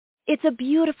It's a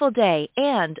beautiful day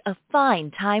and a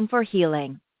fine time for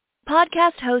healing.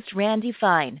 Podcast host Randy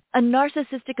Fine, a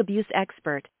narcissistic abuse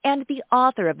expert and the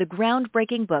author of the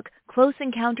groundbreaking book Close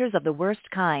Encounters of the Worst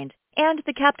Kind and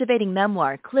the captivating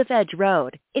memoir Cliff Edge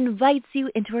Road, invites you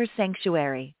into her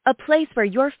sanctuary, a place where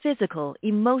your physical,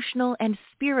 emotional, and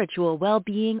spiritual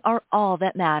well-being are all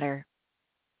that matter.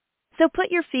 So put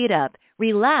your feet up,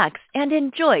 relax, and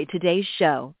enjoy today's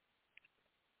show.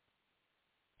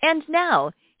 And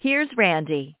now, here's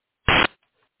Randy.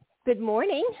 Good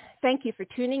morning. Thank you for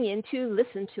tuning in to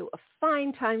listen to A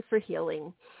Fine Time for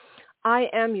Healing. I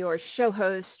am your show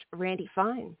host, Randy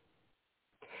Fine.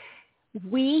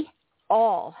 We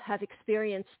all have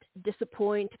experienced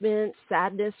disappointment,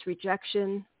 sadness,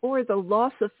 rejection, or the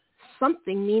loss of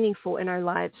something meaningful in our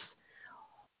lives.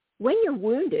 When you're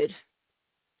wounded,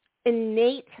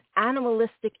 innate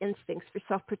animalistic instincts for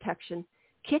self-protection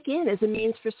kick in as a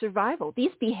means for survival.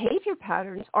 These behavior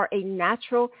patterns are a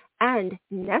natural and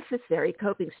necessary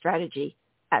coping strategy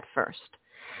at first.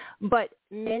 But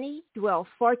many dwell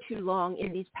far too long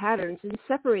in these patterns and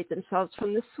separate themselves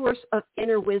from the source of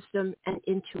inner wisdom and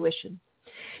intuition.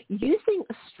 Using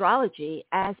astrology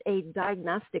as a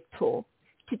diagnostic tool,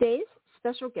 today's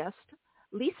special guest,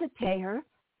 Lisa Tahir,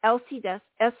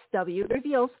 LCSW,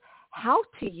 reveals how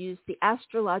to use the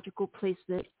astrological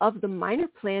placement of the minor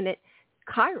planet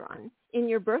Chiron in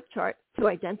your birth chart to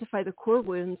identify the core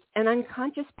wounds and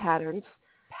unconscious patterns,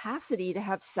 capacity to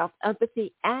have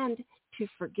self-empathy, and to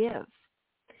forgive.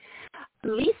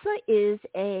 Lisa is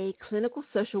a clinical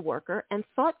social worker and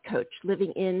thought coach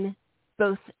living in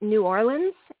both New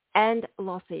Orleans and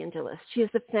Los Angeles. She is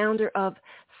the founder of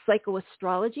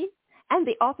Psychoastrology and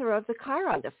the author of The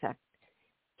Chiron Effect,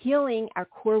 Healing Our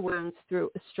Core Wounds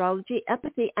Through Astrology,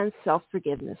 Empathy, and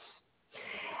Self-Forgiveness.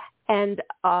 And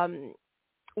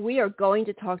we are going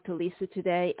to talk to Lisa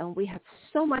today, and we have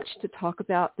so much to talk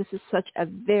about. This is such a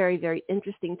very, very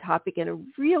interesting topic and a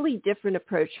really different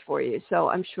approach for you, so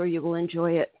I'm sure you will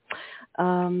enjoy it.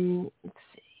 Let's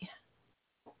see.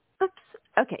 Oops.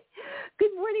 Okay.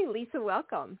 Good morning, Lisa.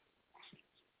 Welcome.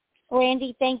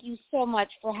 Randy, thank you so much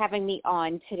for having me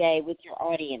on today with your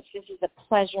audience. This is a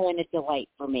pleasure and a delight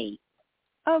for me.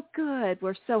 Oh, good.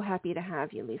 We're so happy to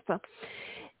have you, Lisa.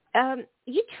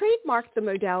 You trademarked the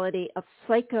modality of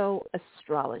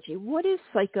psychoastrology. What is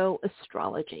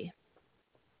psychoastrology?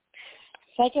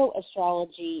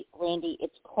 Psychoastrology, Randy,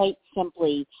 it's quite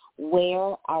simply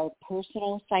where our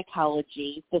personal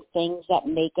psychology, the things that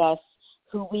make us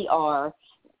who we are,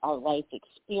 our life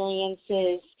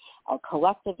experiences, our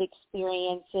collective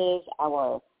experiences,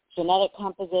 our genetic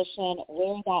composition,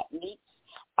 where that meets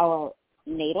our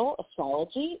natal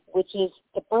astrology, which is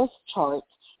the birth chart,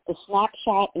 the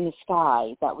snapshot in the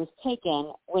sky that was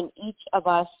taken when each of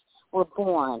us were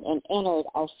born and entered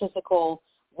our physical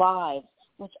lives,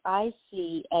 which I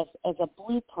see as a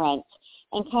blueprint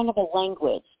and kind of a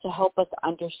language to help us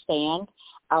understand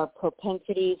our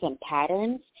propensities and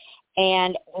patterns.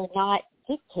 And we're not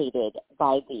dictated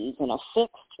by these in a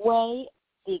fixed way.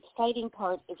 The exciting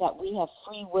part is that we have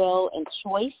free will and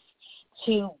choice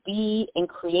to be and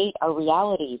create our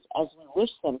realities as we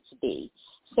wish them to be.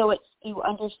 So it's through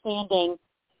understanding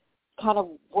kind of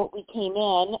what we came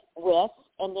in with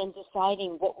and then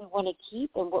deciding what we want to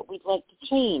keep and what we'd like to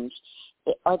change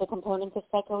are the components of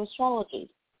psychoastrology.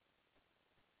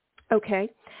 Okay.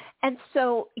 And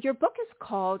so your book is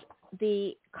called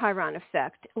The Chiron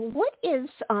Effect. What is,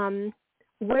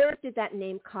 where did that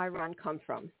name Chiron come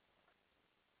from?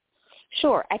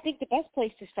 Sure. I think the best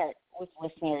place to start with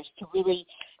listeners to really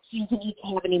see if you need to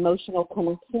have an emotional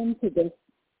connection to this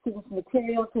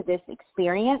material, to this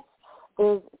experience,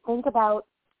 is think about,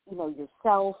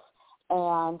 yourself,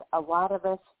 and a lot of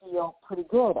us feel pretty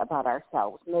good about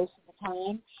ourselves most of the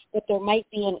time, but there might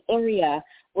be an area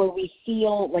where we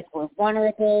feel like we're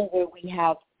vulnerable, where we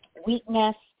have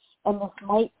weakness, and this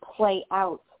might play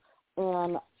out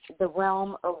in the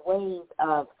realm or ways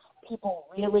of people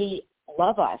really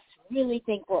love us, really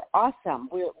think we're awesome,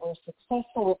 we're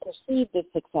successful, we're perceived as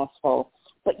successful,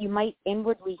 but you might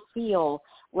inwardly feel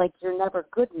like you're never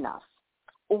good enough.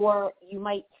 Or you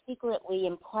might secretly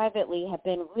and privately have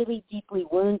been really deeply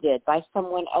wounded by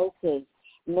someone else's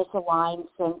misaligned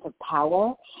sense of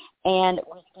power, and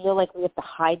we feel like we have to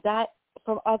hide that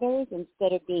from others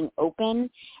instead of being open,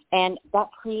 and that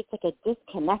creates like a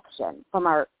disconnection from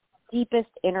our deepest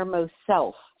innermost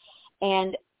self.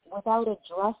 And without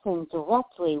addressing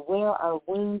directly where our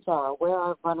wounds are, where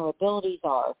our vulnerabilities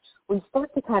are, we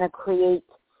start to kind of create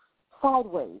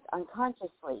sideways,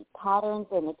 unconsciously, patterns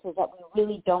and images that we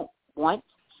really don't want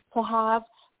to have,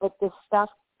 but this stuff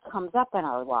comes up in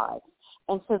our lives.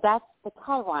 And so that's the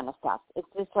Chiron effect. It's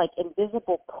this like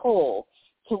invisible pull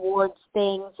towards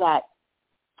things that,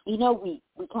 we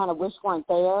kind of wish weren't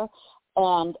there,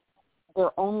 and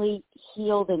they're only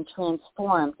healed and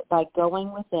transformed by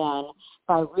going within,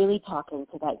 by really talking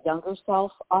to that younger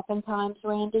self oftentimes,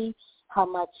 Randy, how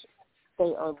much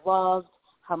they are loved,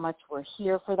 how much we're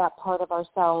here for that part of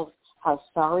ourselves, how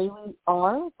sorry we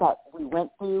are that we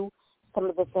went through some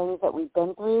of the things that we've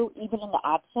been through, even in the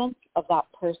absence of that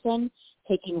person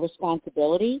taking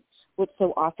responsibility, which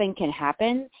so often can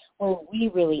happen, where we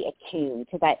really attune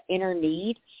to that inner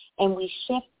need and we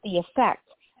shift the effect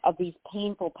of these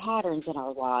painful patterns in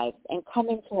our lives and come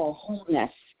into our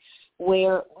wholeness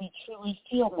where we truly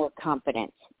feel more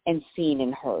confident and seen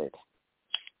and heard.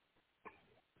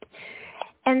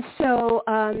 And so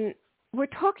we're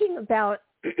talking about,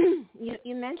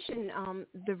 you mentioned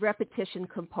the repetition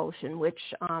compulsion, which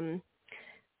kind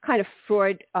of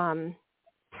Freud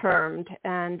termed,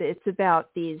 and it's about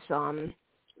these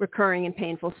recurring and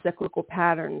painful cyclical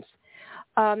patterns.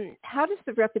 How does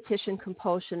the repetition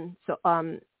compulsion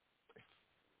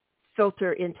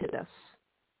filter into this?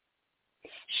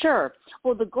 Sure.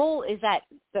 Well, the goal is that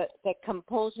the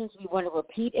compulsions we want to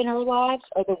repeat in our lives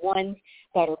are the ones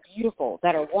that are beautiful,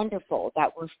 that are wonderful,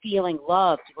 that we're feeling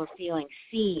loved, we're feeling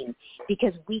seen,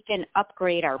 because we can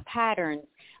upgrade our patterns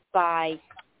by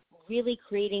really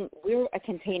we're a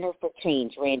container for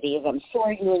change, Randy, as I'm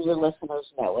sure you and your listeners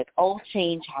know. Like, all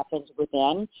change happens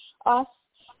within us,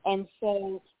 and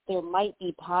so there might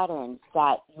be patterns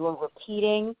that you're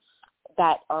repeating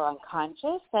that are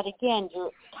unconscious, that again,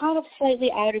 you're kind of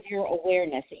slightly out of your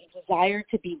awareness, that you desire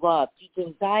to be loved, you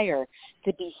desire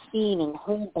to be seen and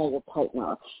heard by your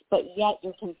partner, but yet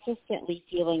you're consistently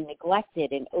feeling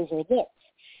neglected and overlooked.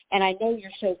 And I know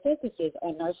your show focuses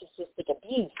on narcissistic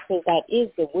abuse, so that is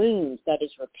the wound that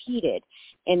is repeated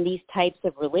in these types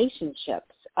of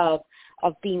relationships of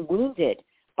being wounded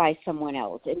by someone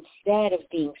else instead of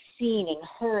being seen and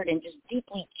heard and just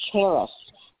deeply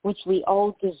cherished, which we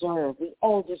all deserve. We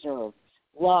all deserve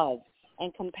love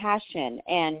and compassion.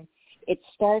 And it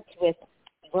starts with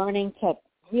learning to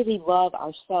really love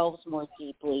ourselves more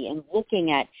deeply and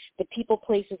looking at the people,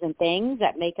 places, and things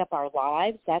that make up our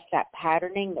lives. That's that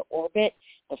patterning, the orbit,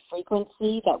 the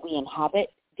frequency that we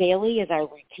inhabit daily as our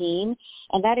routine.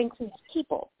 And that includes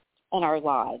people in our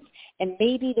lives. And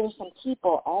maybe there's some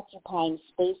people occupying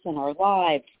space in our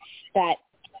lives that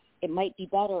it might be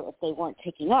better if they weren't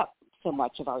taking up so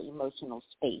much of our emotional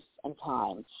space and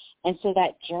time. And so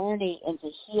that journey into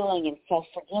healing and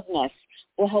self-forgiveness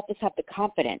will help us have the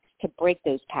confidence to break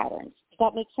those patterns. Does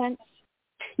that make sense?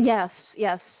 Yes.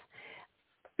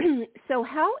 So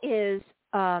how is,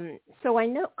 so I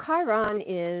know Chiron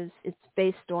it's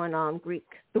based on Greek,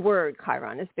 the word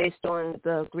Chiron is based on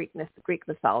the Greek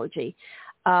mythology.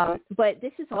 But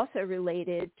this is also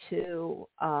related to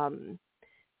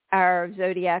our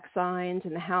zodiac signs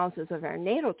and the houses of our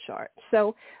natal chart.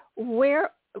 So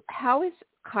how is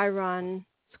Chiron's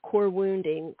core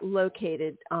wounding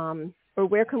located, or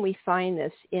where can we find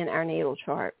this in our natal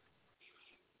chart?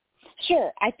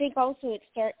 Sure. I think also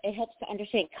it helps to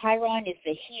understand Chiron is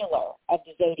the healer of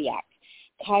the zodiac.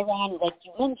 Chiron, like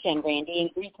you mentioned, Randy, in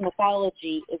Greek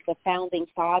mythology is the founding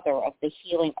father of the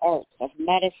healing arts, of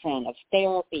medicine, of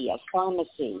therapy, of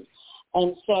pharmacy.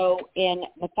 And so in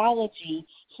mythology,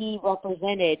 he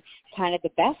represented kind of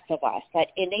the best of us, that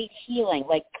innate healing,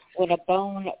 like when a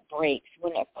bone breaks,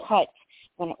 when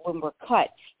we're cut,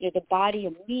 the body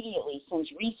immediately sends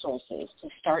resources to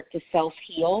start to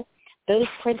self-heal. Those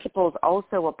principles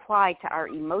also apply to our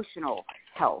emotional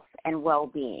health and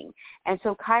well-being. And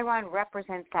so Chiron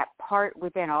represents that part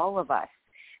within all of us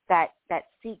that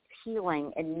seeks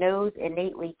healing and knows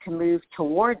innately to move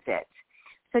towards it.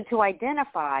 So to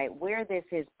identify where this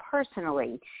is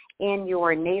personally in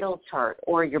your natal chart,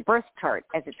 or your birth chart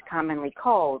as it's commonly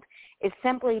called, is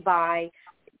simply by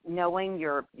knowing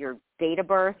your date of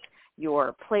birth,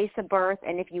 your place of birth,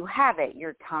 and if you have it,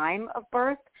 your time of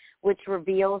birth, which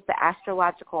reveals the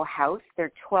astrological house. There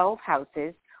are 12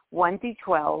 houses, 1 through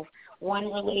 12.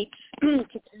 One relates to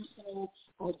personal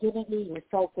identity and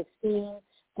self-esteem.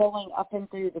 Going up and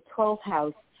through the 12th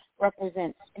house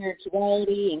represents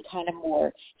spirituality and kind of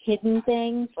more hidden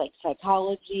things like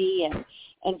psychology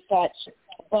and such.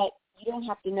 But you don't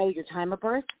have to know your time of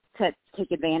birth to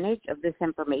take advantage of this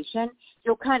information.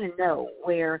 You'll kind of know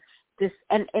where this,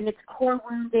 and it's core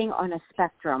wounding on a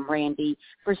spectrum, Randy.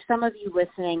 For some of you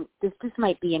listening, this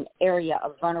might be an area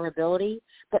of vulnerability,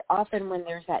 but often when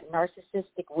there's that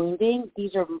narcissistic wounding,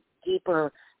 these are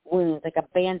deeper wounds like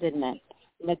abandonment,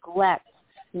 neglect,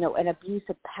 an abuse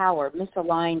of power,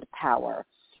 misaligned power.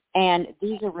 And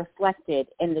these are reflected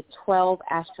in the 12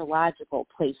 astrological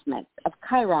placements of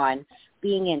Chiron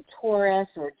being in Taurus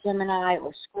or Gemini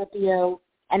or Scorpio,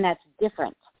 and that's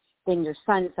different than your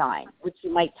sun sign, which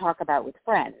you might talk about with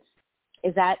friends.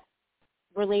 Is that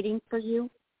relating for you?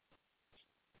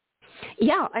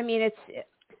 Yeah, I mean,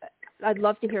 I'd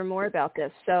love to hear more about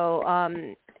this. So,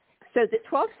 so the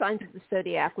 12 signs of the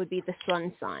zodiac would be the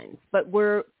sun signs, but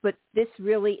this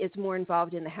really is more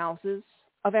involved in the houses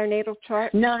of our natal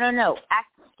chart? No.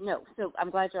 No. So I'm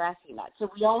glad you're asking that. So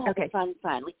we all have a sun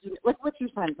sign. What's your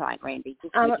sun sign, Randy?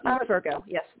 I'm a Virgo.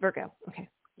 Yes, Virgo. Okay.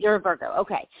 You're a Virgo.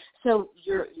 Okay. So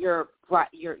you're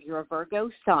a Virgo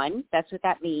sun. That's what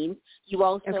that means. You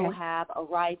also have a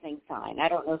rising sign. I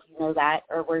don't know if you know that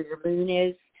or where your moon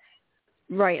is.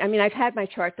 Right. I mean, I've had my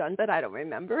chart done, but I don't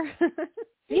remember.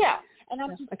 Yeah. And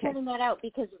I'm just pointing that out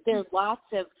because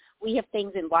we have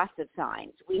things in lots of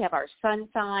signs. We have our sun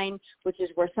sign, which is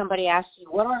where somebody asks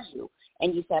you, what are you?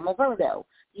 And you say, I'm a Virgo.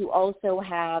 You also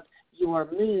have your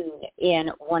moon in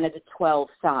one of the 12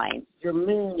 signs. Your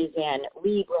moon is in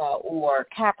Libra or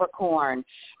Capricorn.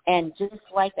 And just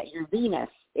like that, your Venus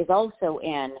is also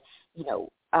in,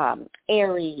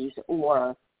 Aries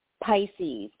or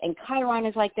Pisces, and Chiron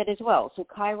is like that as well. So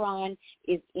Chiron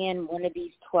is in one of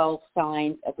these 12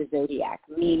 signs of the zodiac,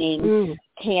 meaning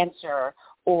Cancer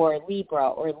or Libra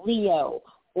or Leo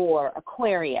or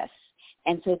Aquarius.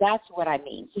 And so that's what I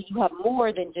mean. So you have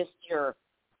more than just your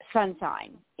sun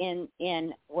sign in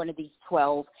one of these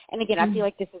 12. And again, I feel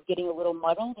like this is getting a little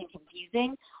muddled and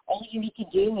confusing. All you need to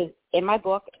do is, in my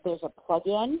book, there's a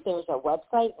plug-in. There's a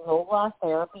website,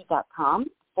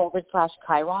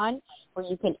 NolaTherapy.com/Chiron, where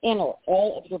you can enter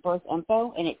all of your birth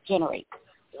info, and it generates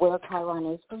where Chiron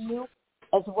is for you.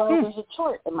 As well, there's a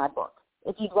chart in my book,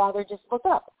 if you'd rather just look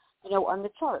up, on the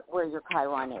chart where your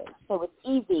Chiron is. So it's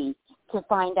easy to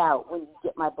find out when you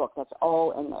get my book. That's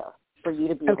all in there for you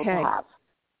to be able to have.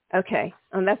 Okay.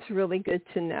 That's really good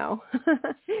to know.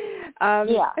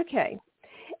 Yeah. Okay.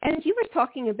 And you were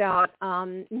talking about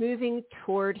moving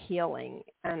toward healing,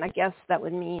 and I guess that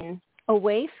would mean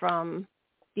away from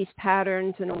these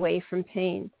patterns and away from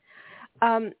pain.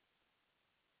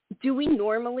 Do we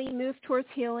normally move towards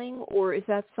healing, or is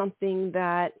that something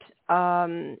that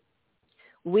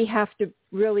we have to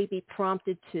really be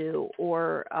prompted to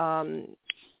or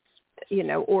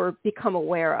become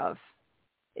aware of?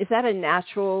 Is that a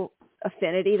natural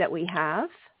affinity that we have?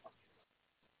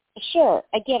 Sure.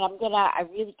 Again, because I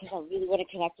really want to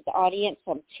connect with the audience,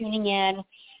 so I'm tuning in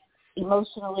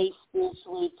emotionally,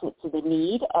 spiritually to the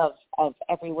need of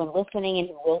everyone listening and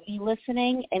who will be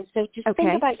listening. And so just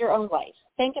think about your own life.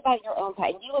 Think about your own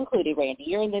path. You included, Randy.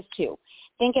 You're in this too.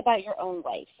 Think about your own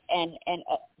life. And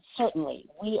certainly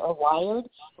we are wired,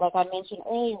 like I mentioned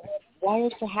earlier, we're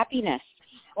wired for happiness.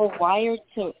 We're wired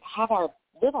to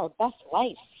live our best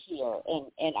life here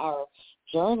in our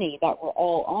journey that we're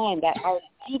all on, that our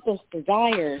deepest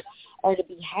desires are to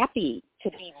be happy,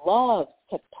 to be loved,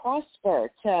 to prosper,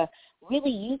 to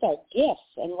really use our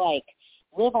gifts and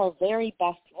live our very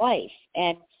best life.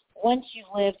 And once you've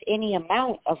lived any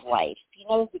amount of life,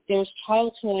 there's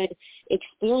childhood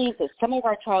experiences. Some of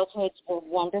our childhoods were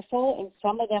wonderful and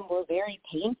some of them were very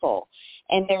painful.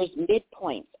 And there's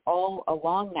midpoints all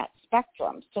along that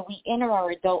spectrum. So we enter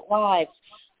our adult lives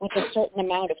with a certain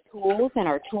amount of tools in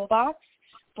our toolbox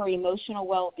for emotional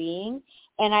well-being.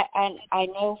 And I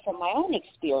know from my own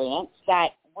experience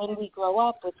that when we grow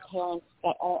up with parents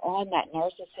that are on that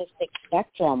narcissistic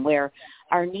spectrum where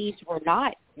our needs were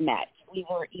not met, we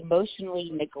were emotionally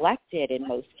neglected in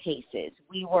most cases.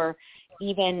 We were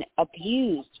even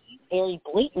abused very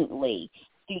blatantly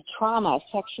through trauma,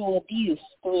 sexual abuse,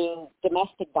 through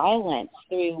domestic violence,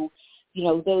 through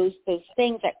those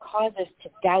things that cause us to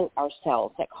doubt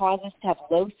ourselves, that cause us to have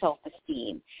low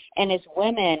self-esteem. And as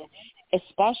women,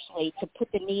 especially, to put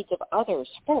the needs of others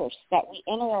first, that we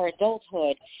enter our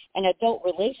adulthood and adult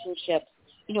relationships,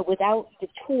 without the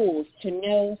tools to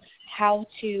know how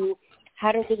to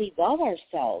really love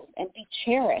ourselves and be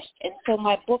cherished. And so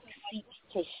my book seeks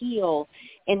to heal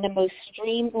in the most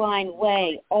streamlined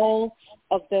way all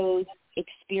of those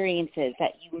experiences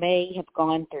that you may have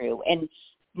gone through. And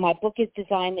my book is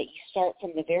designed that you start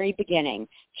from the very beginning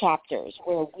chapters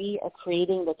where we are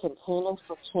creating the containers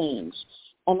for change.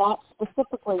 And that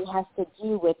specifically has to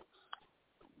do with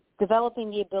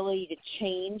developing the ability to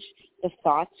change the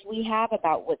thoughts we have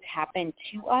about what's happened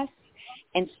to us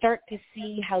and start to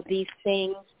see how these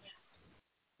things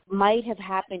might have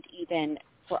happened even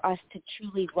for us to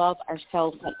truly love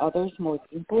ourselves and others more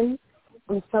deeply.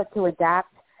 We start to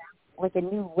adapt with a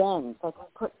new lens, like we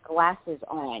put glasses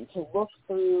on to look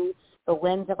through the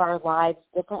lens of our lives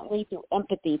differently through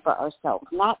empathy for ourselves,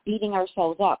 not beating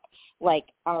ourselves up like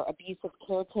our abusive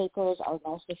caretakers, our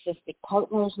narcissistic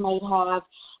partners might have.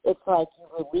 It's like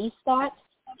you release that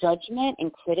judgment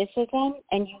and criticism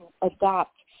and you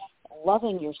adopt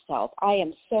loving yourself. I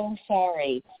am so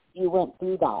sorry you went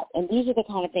through that. And these are the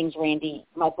kind of things, Randy,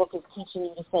 my book is teaching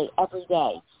you to say every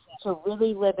day, to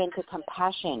really live into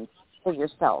compassion for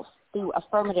yourself through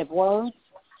affirmative words,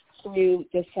 through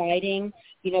deciding,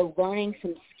 learning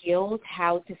some skills,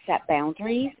 how to set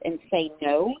boundaries and say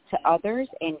no to others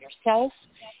and yourself,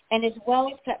 and as well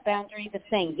as set boundaries of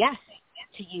saying yes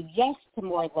to you, yes to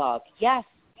more love, yes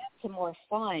to more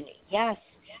fun, yes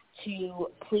to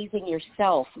pleasing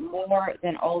yourself more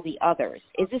than all the others.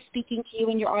 Is this speaking to you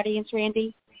and your audience,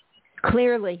 Randy?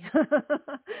 Clearly.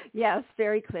 Yes,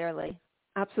 very clearly.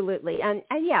 Absolutely. And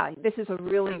yeah, this is a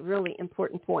really, really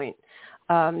important point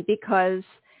because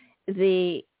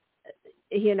we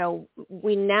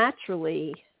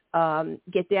naturally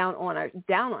get down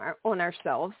on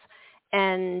ourselves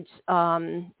and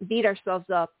beat ourselves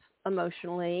up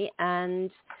emotionally, and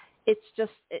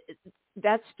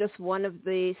that's just one of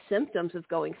the symptoms of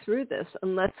going through this,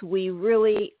 unless we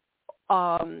really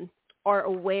are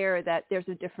aware that there's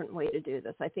a different way to do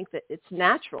this. I think that it's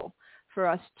natural for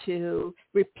us to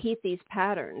repeat these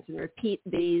patterns and repeat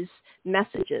these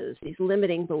messages, these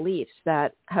limiting beliefs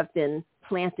that have been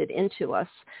planted into us.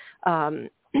 And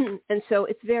so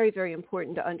it's very, very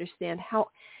important to understand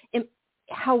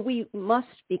how we must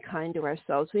be kind to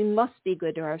ourselves. We must be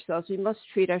good to ourselves. We must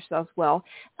treat ourselves well.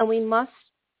 And we must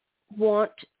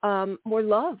want more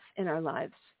love in our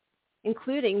lives,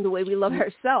 including the way we love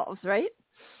ourselves, right?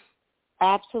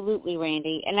 Absolutely,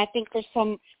 Randy. And I think there's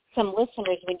some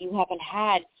listeners, when you haven't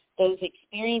had those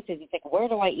experiences, it's like, where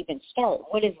do I even start?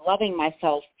 What does loving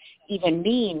myself even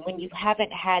mean when you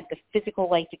haven't had the physical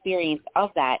life experience of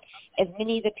that? As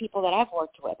many of the people that I've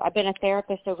worked with, I've been a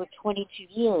therapist over 22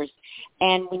 years,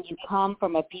 and when you come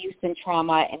from abuse and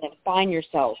trauma and then find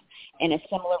yourself in a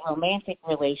similar romantic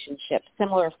relationship,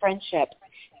 similar friendships,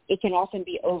 it can often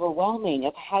be overwhelming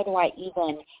of how do I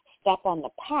even step on the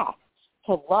path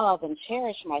to love and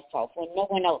cherish myself when no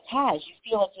one else has. You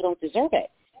feel like you don't deserve it.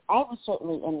 I was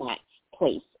certainly in that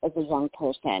place as a young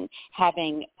person,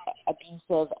 having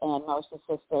abusive and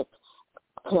narcissistic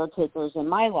caretakers in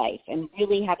my life and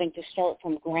really having to start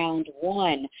from ground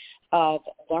one of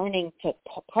learning to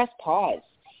press pause.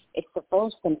 It's the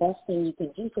first and best thing you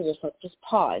can do for yourself. Just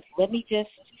pause. Let me just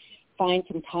find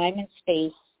some time and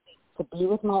space to be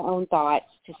with my own thoughts,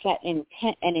 to set an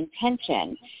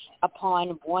intention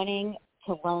upon wanting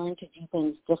to learn to do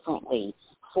things differently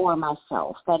for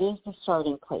myself. That is the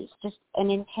starting place. Just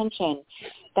an intention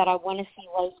that I want to see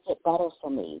life get better for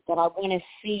me, that I want to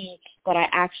see that I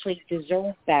actually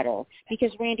deserve better. Because,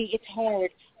 Randy, it's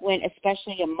hard when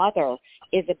especially a mother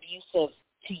is abusive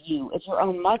to you. If your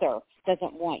own mother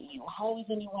doesn't want you, how is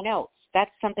anyone else?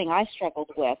 That's something I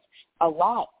struggled with a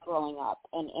lot growing up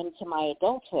and into my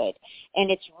adulthood.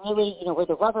 And it's really, where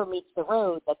the rubber meets the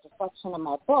road, that's a section in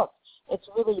my book. It's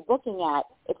really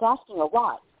it's asking a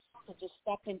lot to just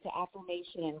step into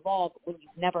affirmation and love when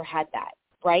you've never had that,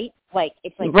 right?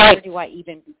 It's like, right. Where do I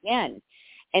even begin?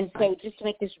 And so just to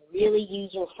make this really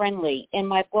user-friendly, in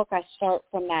my book, I start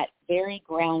from that very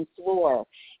ground floor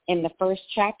in the first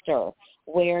chapter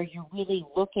where you're really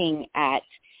looking at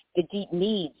the deep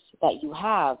needs that you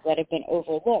have that have been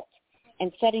overlooked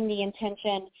and setting the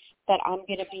intention that I'm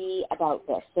going to be about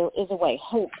this. There is a way.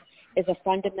 Hope is a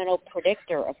fundamental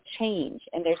predictor of change.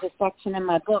 And there's a section in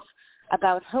my book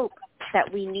about hope,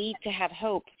 that we need to have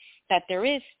hope that there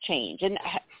is change and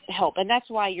help. And that's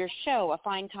why your show, A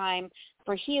Fine Time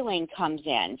for Healing, comes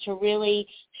in, to really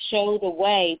show the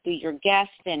way through your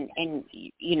guests and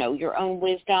your own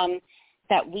wisdom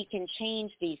that we can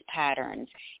change these patterns.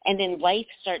 And then life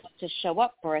starts to show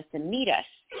up for us and meet us.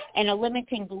 And a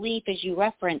limiting belief, as you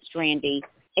referenced, Randy,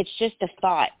 it's just a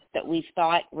thought that we've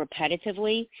thought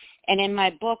repetitively. And in my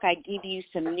book, I give you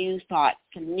some new thoughts,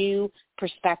 some new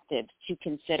perspectives to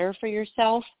consider for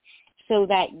yourself so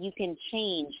that you can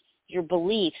change your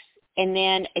beliefs. And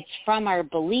then it's from our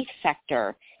belief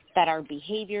sector that our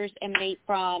behaviors emanate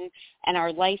from and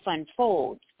our life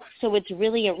unfolds. So it's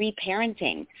really a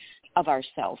reparenting of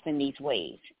ourselves in these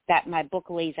ways that my book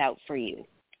lays out for you.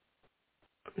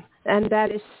 And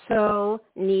that is so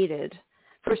needed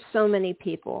for so many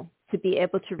people to be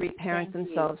able to reparent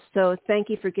themselves. So thank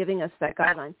you for giving us that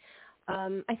guideline.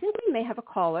 I think we may have a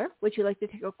caller. Would you like to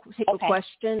take a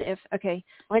question? Let's do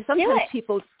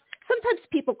it. Sometimes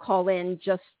people call in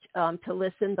just to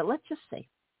listen, but let's just see.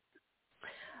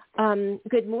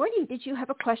 Good morning. Did you have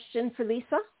a question for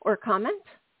Lisa or a comment?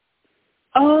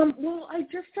 Well, I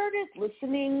just started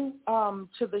listening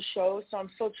to the show, so I'm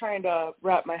still trying to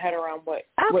wrap my head around what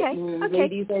you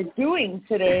ladies are doing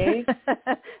today.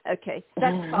 Okay,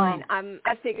 that's fine.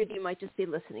 I figured you might just be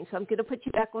listening, so I'm going to put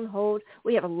you back on hold.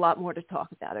 We have a lot more to talk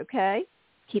about, okay?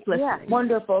 Keep listening. Yeah,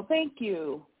 wonderful. Thank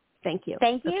you. Thank you.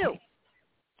 Thank you.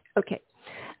 Okay.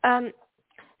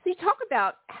 So you talk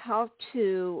about how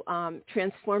to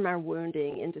transform our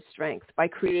wounding into strength by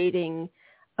creating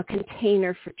a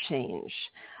container for change.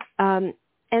 And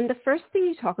the first thing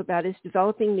you talk about is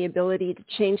developing the ability to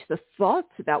change the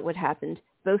thoughts about what happened,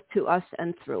 both to us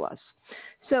and through us.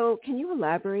 So can you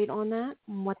elaborate on that,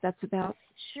 and what that's about?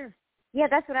 Sure. Yeah,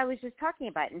 that's what I was just talking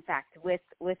about, in fact, with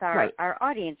our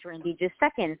audience, Randy, just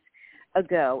seconds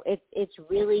ago. It's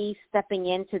really stepping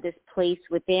into this place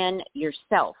within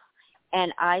yourself.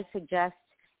 And I suggest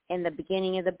in the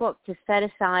beginning of the book to set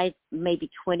aside maybe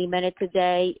 20 minutes a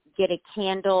day, get a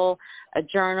candle, a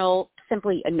journal,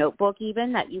 simply a notebook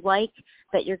even that you like,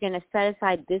 that you're going to set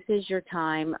aside. This is your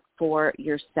time for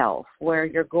yourself, where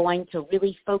you're going to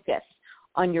really focus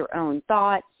on your own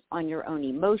thoughts, on your own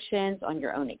emotions, on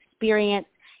your own experience.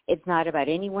 It's not about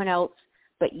anyone else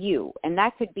but you. And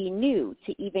that could be new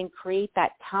to even create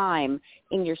that time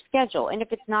in your schedule. And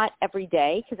if it's not every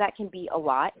day, because that can be a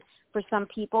lot for some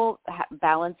people,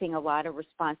 balancing a lot of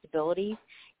responsibilities,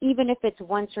 even if it's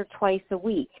once or twice a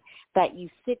week, that you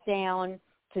sit down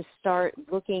to start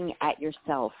looking at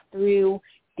yourself through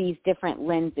these different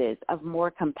lenses of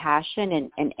more compassion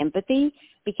and empathy.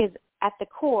 Because at the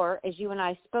core, as you and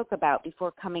I spoke about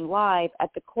before coming live, at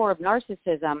the core of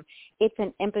narcissism, it's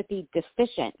an empathy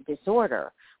deficient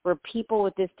disorder, where people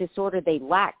with this disorder, they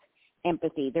lack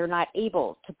empathy. They're not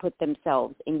able to put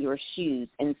themselves in your shoes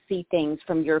and see things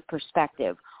from your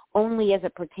perspective. Only as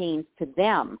it pertains to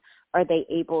them are they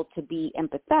able to be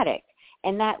empathetic.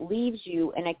 And that leaves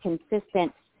you in a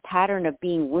consistent pattern of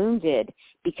being wounded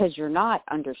because you're not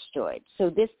understood.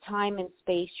 So this time and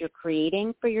space you're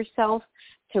creating for yourself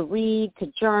to read,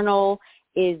 to journal,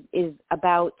 is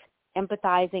about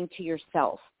empathizing to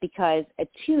yourself, because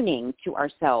attuning to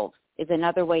ourselves is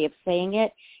another way of saying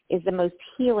it, is the most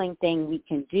healing thing we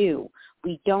can do.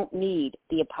 We don't need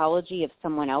the apology of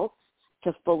someone else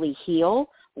to fully heal.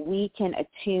 We can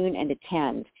attune and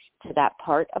attend to that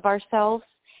part of ourselves,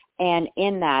 and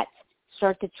in that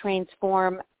start to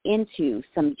transform into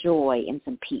some joy and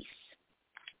some peace.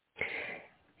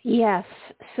 Yes.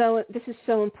 So this is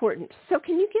so important. So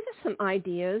can you give us some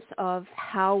ideas of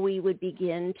how we would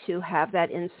begin to have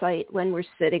that insight when we're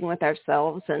sitting with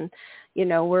ourselves and, you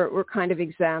know, we're kind of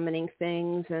examining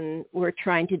things and we're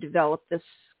trying to develop this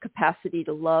capacity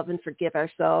to love and forgive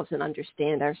ourselves and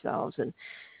understand ourselves and,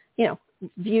 you know,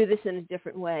 view this in a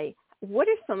different way? What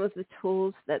are some of the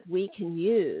tools that we can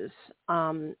use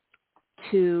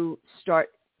to start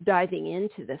diving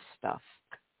into this stuff?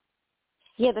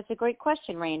 Yeah, that's a great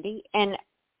question, Randy. And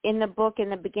in the book, in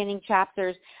the beginning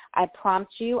chapters, I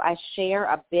prompt you, I share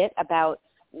a bit about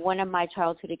one of my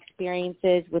childhood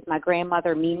experiences with my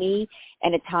grandmother, Mimi,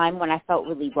 and a time when I felt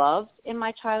really loved in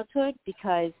my childhood,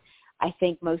 because I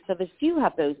think most of us do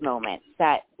have those moments,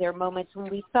 that there are moments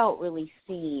when we felt really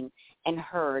seen and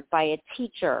heard by a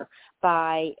teacher,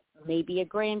 by maybe a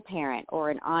grandparent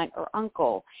or an aunt or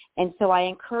uncle. And so I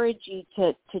encourage you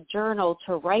to journal,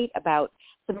 to write about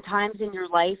some times in your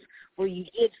life where you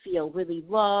did feel really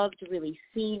loved, really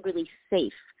seen, really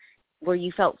safe, where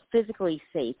you felt physically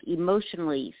safe,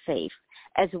 emotionally safe,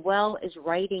 as well as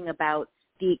writing about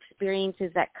the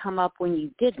experiences that come up when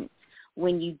you didn't,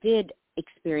 when you did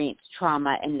experience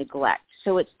trauma and neglect.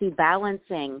 So it's through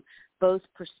balancing both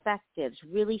perspectives,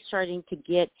 really starting to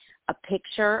get a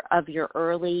picture of your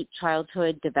early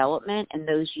childhood development and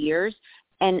those years.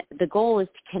 And the goal is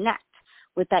to connect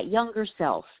with that younger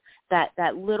self,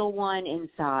 that little one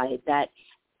inside that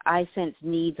I sense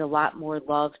needs a lot more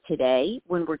love today.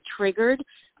 When we're triggered,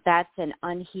 that's an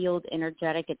unhealed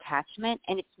energetic attachment,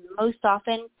 and it's most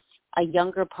often a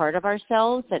younger part of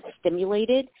ourselves that's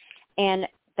stimulated, and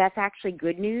that's actually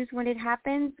good news when it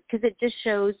happens, because it just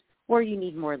shows where you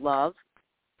need more love,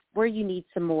 where you need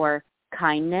some more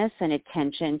kindness and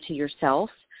attention to yourself.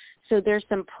 So there's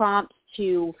some prompts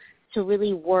to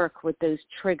really work with those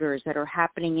triggers that are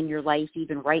happening in your life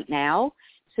even right now,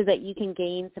 so that you can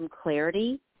gain some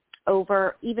clarity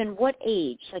over even what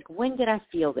age, like when did I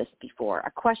feel this before?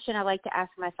 A question I like to ask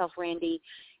myself, Randy,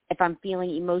 if I'm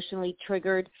feeling emotionally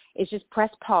triggered, is just press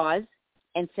pause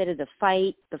instead of the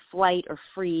fight, the flight, or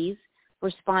freeze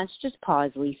response. Just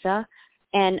pause, Lisa.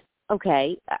 And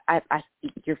okay,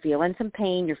 you're feeling some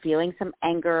pain, you're feeling some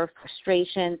anger,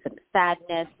 frustration, some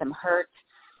sadness, some hurt.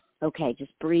 Okay,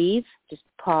 just breathe, just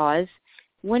pause.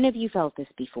 When have you felt this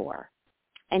before?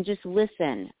 And just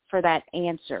listen for that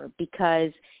answer,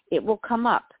 because it will come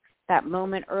up, that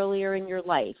moment earlier in your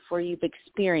life where you've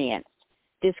experienced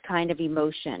this kind of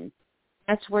emotion.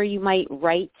 That's where you might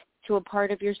write to a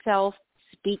part of yourself,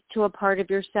 speak to a part of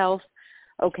yourself.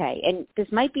 Okay, and this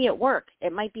might be at work.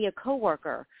 It might be a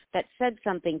coworker that said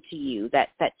something to you that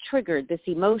triggered this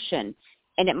emotion,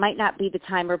 and it might not be the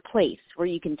time or place where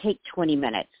you can take 20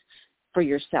 minutes for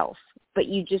yourself, but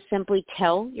you just simply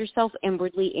tell yourself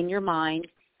inwardly in your mind,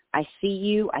 I see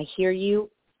you, I hear you,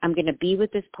 I'm going to be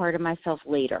with this part of myself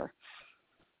later.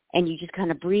 And you just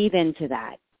kind of breathe into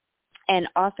that. And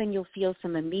often you'll feel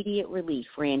some immediate relief,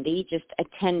 Randy, just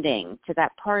attending to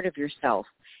that part of yourself.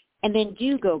 And then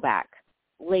do go back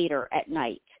later at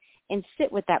night and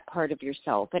sit with that part of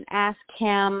yourself and ask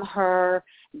him, her,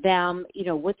 them,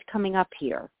 what's coming up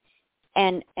here.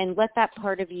 And let that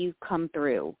part of you come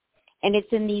through. And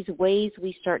it's in these ways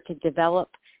we start to develop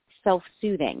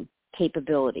self-soothing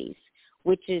capabilities,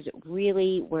 which is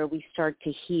really where we start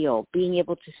to heal, being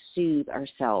able to soothe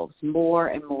ourselves more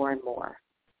and more and more.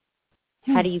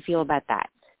 How do you feel about that?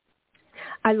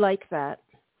 I like that.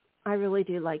 I really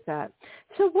do like that.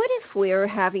 So what if we're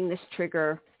having this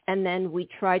trigger and then we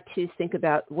try to think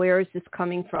about where is this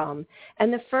coming from?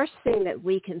 And the first thing that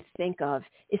we can think of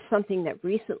is something that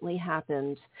recently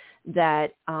happened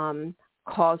that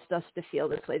caused us to feel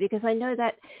this way, because I know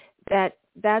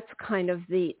that's kind of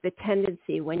the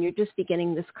tendency when you're just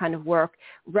beginning this kind of work,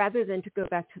 rather than to go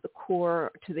back to the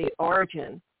core, to the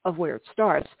origin of where it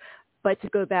starts, but to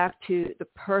go back to the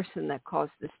person that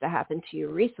caused this to happen to you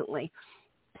recently.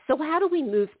 So how do we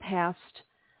move past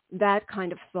that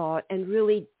kind of thought and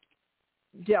really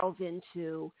delve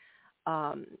into,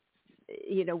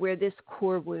 where this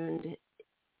core wound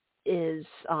is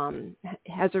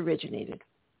has originated?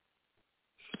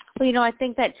 Well, I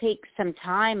think that takes some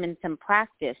time and some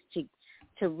practice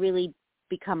to really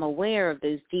become aware of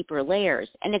those deeper layers.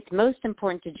 And it's most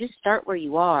important to just start where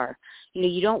you are.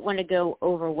 You don't want to go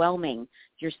overwhelming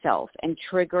yourself and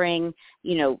triggering,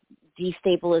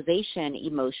 destabilization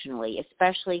emotionally,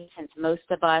 especially since most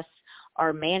of us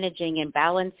are managing and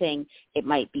balancing. It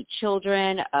might be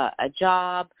children, a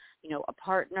job, a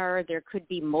partner. There could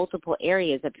be multiple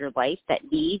areas of your life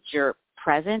that need your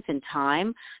presence and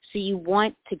time. So you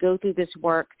want to go through this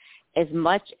work as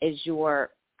much as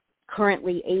you're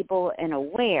currently able and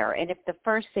aware. And if the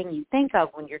first thing you think of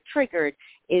when you're triggered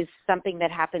is something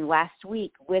that happened last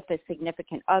week with a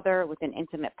significant other, with an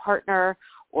intimate partner,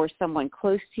 or someone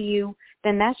close to you,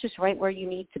 then that's just right where you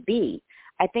need to be.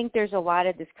 I think there's a lot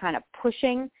of this kind of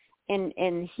pushing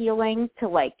in healing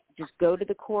to just go to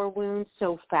the core wound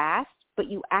so fast, but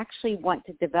you actually want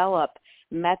to develop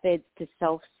methods to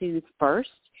self-soothe first.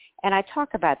 And I talk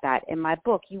about that in my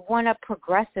book. You want to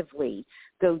progressively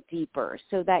go deeper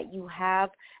so that you have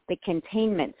the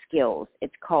containment skills,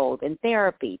 it's called, in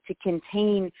therapy, to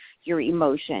contain your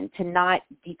emotion, to not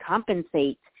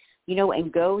decompensate,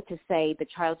 and go to, say, the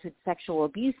childhood sexual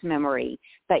abuse memory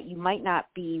that you might not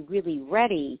be really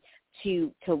ready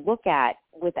to look at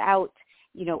without,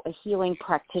 a healing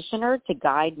practitioner to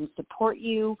guide and support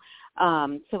you.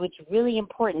 So it's really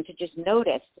important to just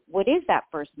notice, what is that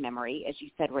first memory, as you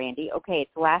said, Randy? Okay,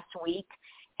 it's last week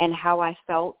and how I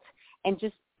felt, and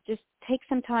just take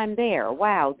some time there.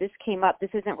 Wow, this came up.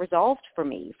 This isn't resolved for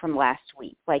me from last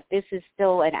week. This is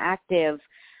still an active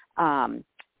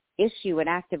issue, an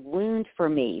active wound for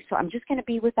me. So I'm just going to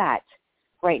be with that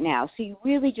right now. So you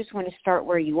really just want to start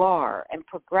where you are and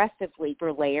progressively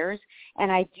for layers.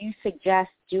 And I do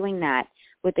suggest doing that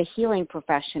with a healing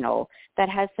professional that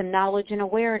has some knowledge and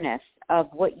awareness of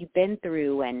what you've been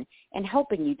through and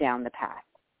helping you down the path.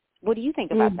 What do you think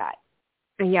about that?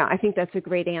 Yeah, I think that's a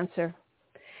great answer.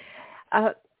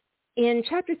 In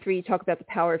Chapter 3, you talk about the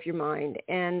power of your mind,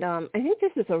 and I think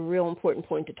this is a real important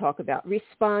point to talk about,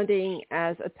 responding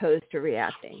as opposed to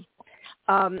reacting.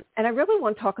 And I really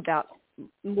want to talk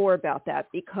more about that,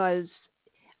 because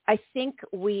I think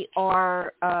we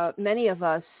are, many of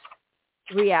us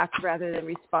react rather than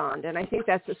respond, and I think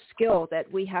that's a skill that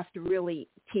we have to really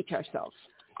teach ourselves.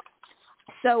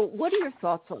 So what are your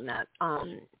thoughts on that,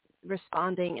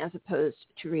 responding as opposed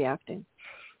to reacting?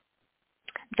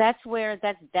 That's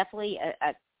definitely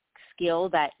a skill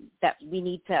that we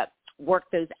need to work,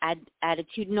 those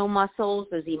attitudinal muscles,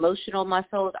 those emotional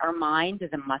muscles. Our mind is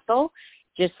a muscle,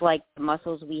 just like the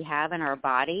muscles we have in our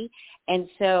body. And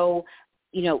so,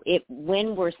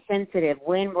 when we're sensitive,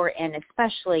 when we're in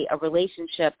especially a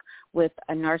relationship with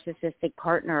a narcissistic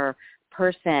partner,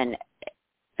 person,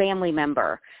 family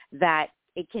member, that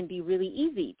it can be really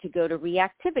easy to go to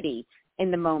reactivity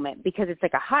in the moment because it's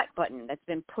like a hot button that's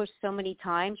been pushed so many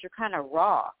times. You're kind of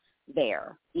raw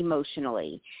there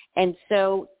emotionally. And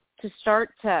so to start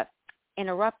to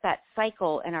interrupt that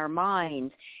cycle in our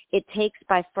mind, it takes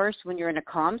by first when you're in a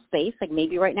calm space, like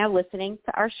maybe right now listening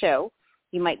to our show,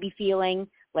 you might be feeling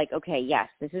like, okay, yes,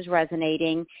 this is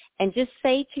resonating. And just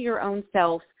say to your own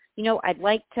self, I'd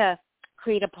like to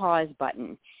create a pause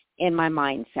button in my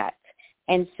mindset.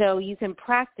 And so you can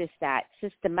practice that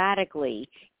systematically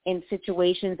in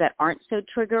situations that aren't so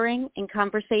triggering in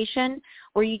conversation,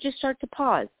 where you just start to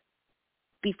pause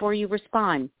before you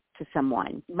respond to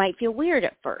someone. It might feel weird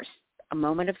at first, a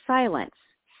moment of silence.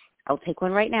 I'll take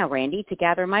one right now, Randy, to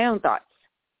gather my own thoughts.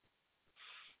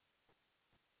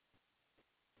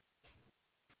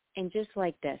 And just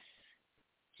like this,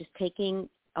 just taking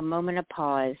a moment of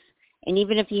pause. And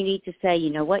even if you need to say, you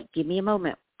know what, give me a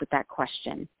moment with that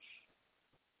question.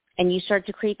 And you start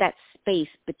to create that space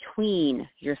between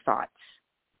your thoughts,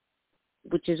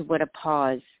 which is what a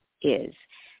pause is.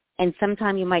 And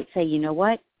sometime you might say, you know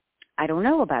what, I don't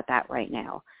know about that right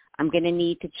now. I'm going to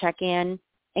need to check in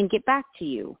and get back to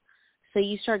you. So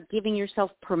you start giving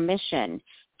yourself permission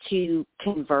to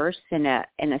converse in a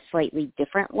slightly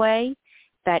different way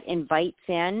that invites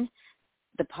in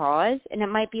the pause. And it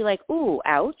might be like, ooh,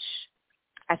 ouch,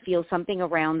 I feel something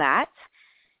around that.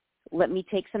 Let me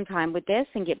take some time with this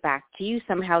and get back to you.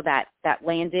 Somehow that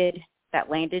landed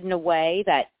in a way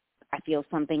that I feel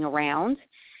something around.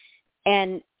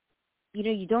 And,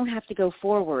 you don't have to go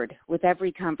forward with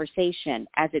every conversation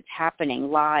as it's happening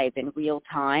live in real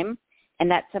time. And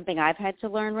that's something I've had to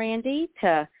learn, Randy,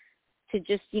 to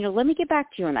just, let me get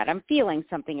back to you on that. I'm feeling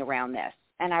something around this,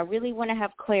 and I really want to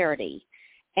have clarity.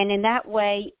 And in that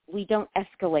way, we don't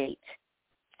escalate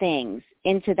things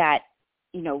into that,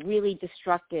 really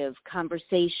destructive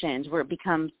conversations where it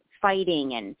becomes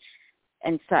fighting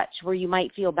and such, where you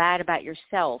might feel bad about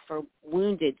yourself or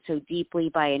wounded so deeply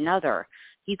by another.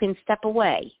 You can step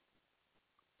away.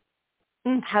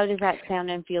 How does that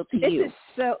sound and feel to you?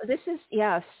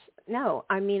 Yes. No,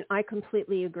 I mean, I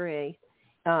completely agree.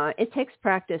 It takes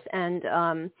practice.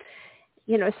 And,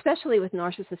 especially with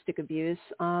narcissistic abuse,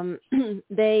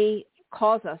 they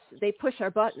cause us, they push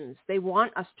our buttons. They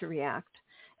want us to react.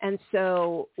 And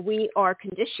so we are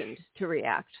conditioned to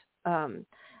react. And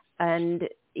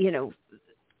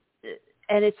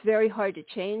it's very hard to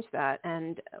change that.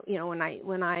 And,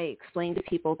 when I explain to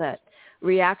people that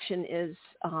reaction is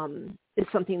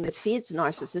something that feeds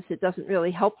narcissists, it doesn't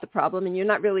really help the problem, and you're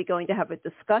not really going to have a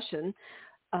discussion.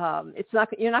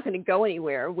 You're not going to go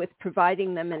anywhere with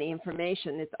providing them any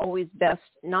information. It's always best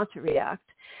not to react.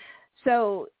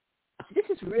 So this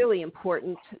is really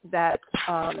important that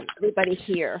everybody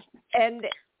hear, and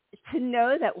to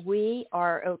know that we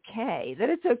are okay, that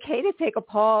it's okay to take a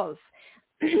pause.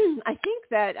 I think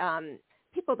that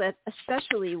people that,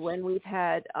 especially when we've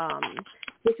had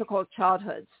difficult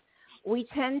childhoods, we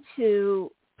tend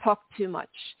to talk too much.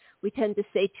 We tend to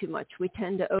say too much. We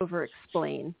tend to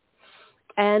over-explain.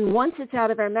 And once it's out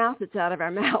of our mouth, it's out of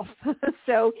our mouth.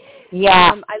 So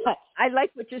yeah, I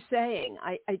like what you're saying.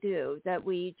 I do, that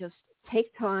we just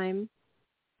take time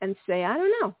and say, I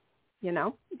don't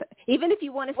know, but even if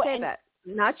you want to say that,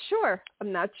 I'm not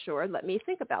sure. Let me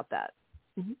think about that.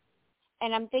 Mm-hmm.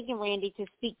 And I'm thinking, Randy, to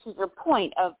speak to your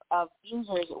point of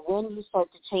users, when you start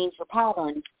to change your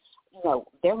patterns,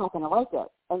 they're not going to like it.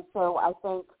 And so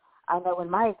I know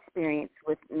in my experience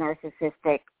with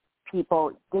narcissistic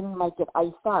people, then you might get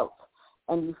iced out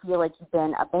and you feel like you've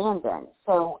been abandoned.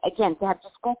 So again, to have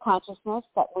just full consciousness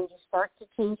that when you start to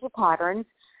change your patterns,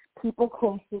 people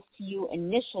closest to you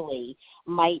initially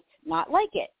might not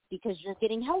like it because you're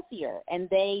getting healthier, and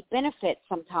they benefit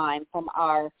sometimes from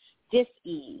our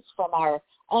dis-ease, from our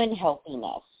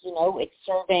unhealthiness. It's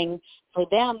serving for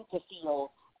them to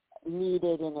feel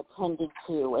needed and attended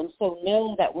to. And so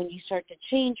know that when you start to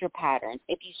change your patterns,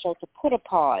 if you start to put a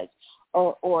pause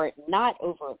or not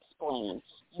over-explain,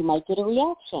 you might get a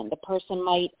reaction. The person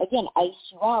might, again,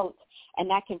 ice you out, and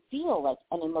that can feel like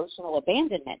an emotional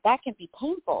abandonment. That can be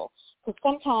painful because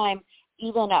sometimes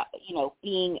even,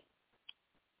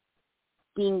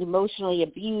 being emotionally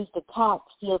abused, attacked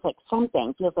feels like some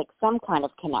kind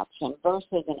of connection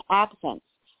versus an absence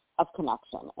of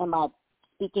connection. Am I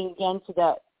speaking again to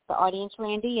the audience,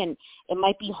 Randy? And it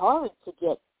might be hard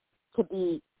to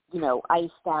be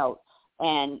iced out.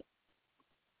 And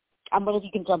I'm wondering if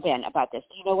you can jump in about this.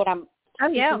 Do you know what I'm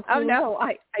speaking to? Oh, no,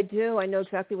 I do. I know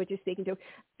exactly what you're speaking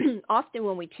to. Often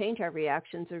when we change our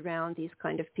reactions around these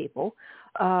kind of people,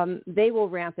 they will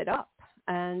ramp it up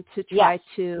and to try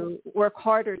to work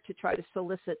harder to try to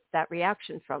solicit that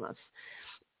reaction from us.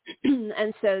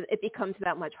 And so it becomes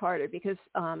that much harder because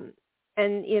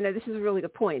And, this is a really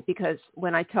good point, because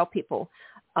when I tell people,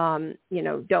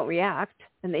 don't react,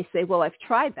 and they say, well, I've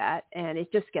tried that and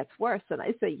it just gets worse. And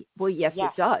I say, well, yes,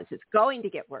 it does. It's going to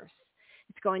get worse.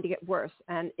 It's going to get worse.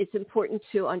 And it's important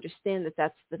to understand that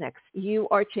that's the next. You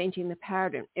are changing the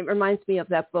pattern. It reminds me of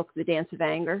that book, The Dance of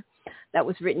Anger, that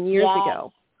was written years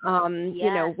ago.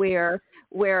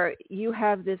 Where you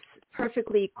have this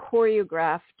perfectly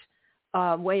choreographed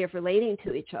way of relating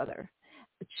to each other,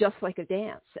 just like a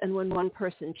dance. And when one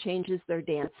person changes their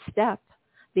dance step,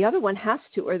 the other one has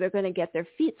to, or they're going to get their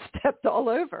feet stepped all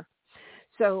over.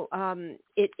 So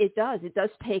it does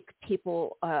take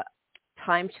people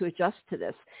time to adjust to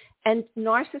this. And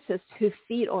narcissists who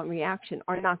feed on reaction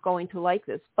are not going to like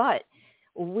this, but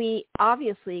we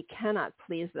obviously cannot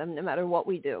please them no matter what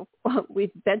we do.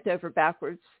 We've bent over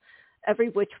backwards every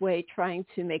which way trying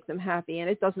to make them happy, and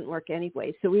it doesn't work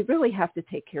anyway. So we really have to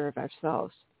take care of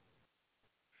ourselves.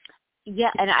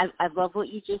 Yeah, and I love what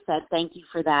you just said. Thank you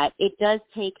for that. It does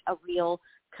take a real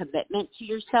commitment to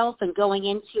yourself, and going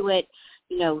into it,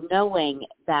 knowing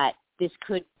that this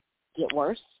could get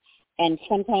worse. And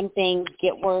sometimes things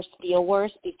get worse, feel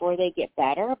worse before they get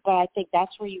better. But I think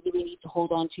that's where you really need to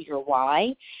hold on to your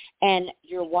why. And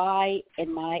your why,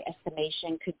 in my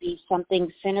estimation, could be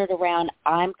something centered around,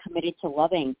 I'm committed to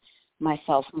loving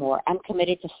myself more. I'm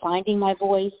committed to finding my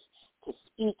voice, to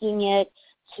speaking it,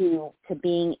 to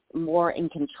being more in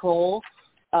control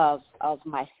of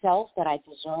myself that I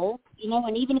deserve,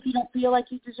 and even if you don't feel like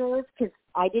you deserve, because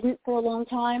I didn't for a long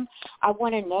time, I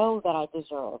want to know that I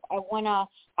deserve. I want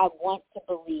to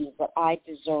believe that I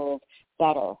deserve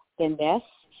better than this.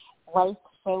 Life,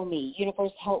 show me.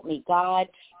 Universe, help me. God,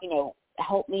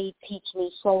 help me, teach me,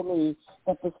 show me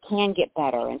that this can get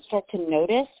better, and start to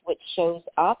notice what shows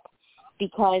up,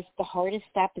 because the hardest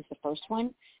step is the first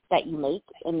one that you make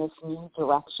in this new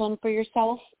direction for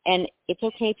yourself. And it's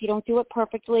okay if you don't do it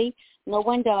perfectly. No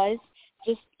one does.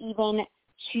 Just even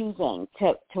choosing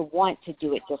to want to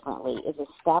do it differently is a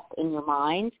step in your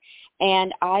mind.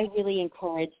 And I really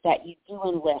encourage that you do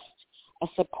enlist a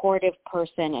supportive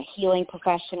person, a healing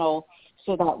professional,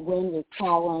 so that when you're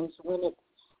challenged, when it's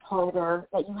harder,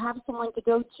 that you have someone to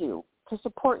go to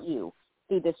support you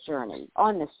through this journey,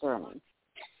 on this journey.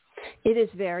 It is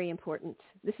very important.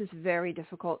 This is very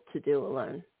difficult to do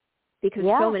alone, because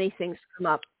so many things come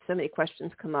up, so many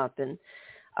questions come up, and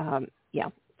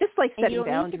just like setting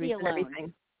boundaries and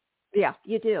everything. Yeah,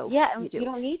 you do. Yeah, and you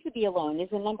don't need to be alone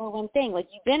is the number one thing. Like,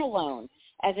 you've been alone.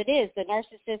 As it is, the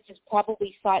narcissist has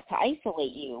probably sought to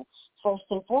isolate you first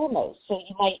and foremost. So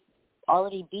you might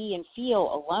already be and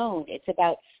feel alone. It's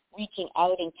about reaching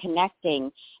out and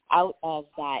connecting out of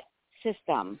that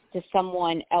system to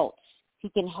someone else who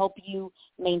can help you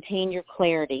maintain your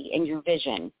clarity and your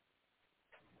vision.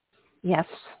 Yes.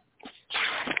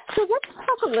 So let's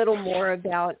talk a little more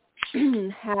about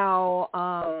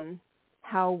how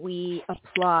we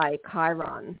apply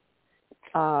Chiron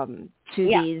to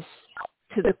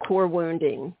the core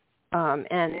wounding.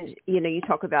 And you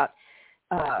talk about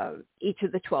each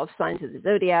of the 12 signs of the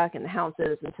zodiac and the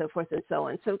houses and so forth and so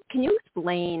on. So can you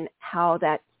explain how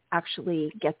that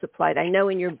actually gets applied? I know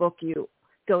in your book you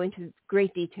go into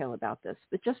great detail about this,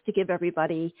 but just to give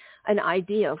everybody an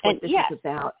idea of what this is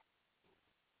about.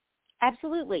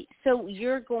 Absolutely. So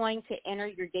you're going to enter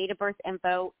your date of birth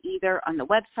info either on the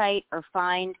website or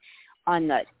find in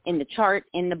the chart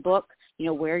in the book,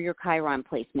 where your Chiron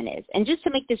placement is. And just to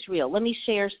make this real, let me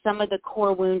share some of the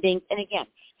core woundings. And again,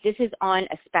 this is on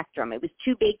a spectrum. It was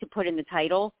too big to put in the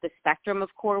title, the spectrum of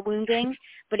core wounding,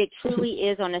 but it truly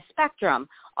is on a spectrum.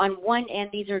 On one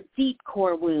end, these are deep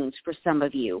core wounds for some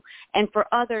of you. And for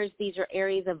others, these are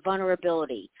areas of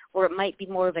vulnerability, or it might be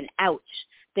more of an ouch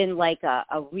than like a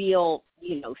real,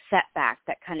 setback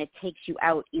that kind of takes you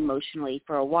out emotionally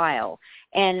for a while.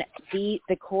 And the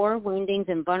core woundings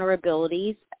and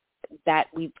vulnerabilities that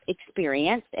we've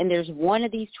experienced, and there's one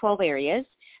of these 12 areas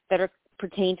that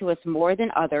pertain to us more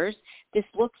than others. This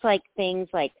looks like things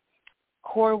like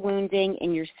core wounding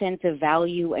in your sense of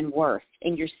value and worth,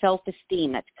 in your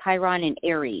self-esteem. That's Chiron in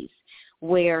Aries,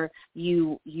 where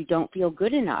you don't feel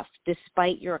good enough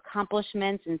despite your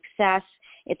accomplishments and success.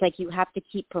 It's like you have to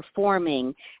keep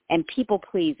performing, and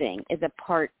people-pleasing is a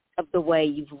part of the way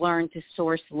you've learned to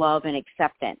source love and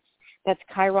acceptance. That's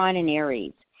Chiron in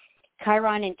Aries.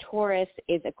 Chiron in Taurus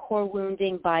is a core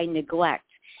wounding by neglect,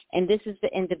 and this is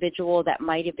the individual that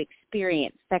might have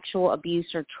experienced sexual abuse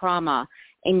or trauma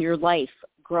in your life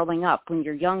growing up when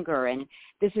you're younger, and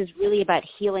this is really about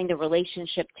healing the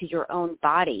relationship to your own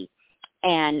body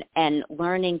and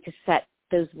learning to set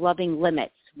those loving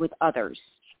limits with others.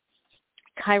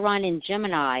 Chiron in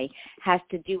Gemini has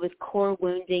to do with core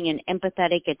wounding and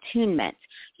empathetic attunement.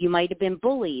 You might have been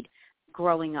bullied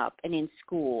growing up and in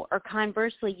school, or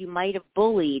conversely, you might have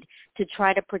bullied to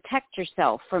try to protect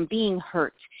yourself from being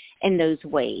hurt in those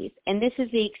ways. And this is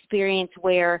the experience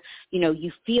where,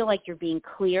 you feel like you're being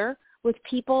clear with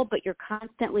people, but you're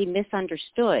constantly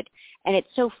misunderstood. And it's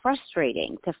so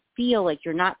frustrating to feel like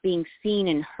you're not being seen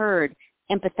and heard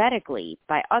empathetically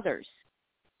by others.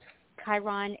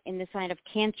 Chiron in the sign of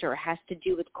Cancer has to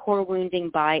do with core wounding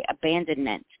by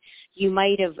abandonment. You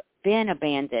might have been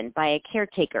abandoned by a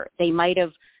caretaker. They might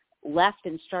have left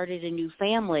and started a new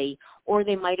family, or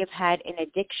they might have had an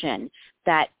addiction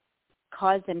that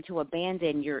caused them to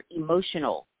abandon your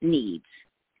emotional needs,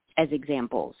 as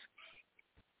examples.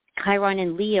 Chiron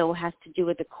in Leo has to do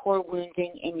with the core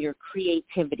wounding in your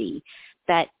creativity,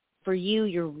 that for you,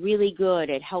 you're really good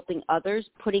at helping others,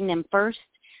 putting them first,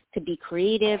 to be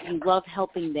creative. You love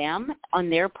helping them on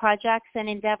their projects and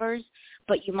endeavors,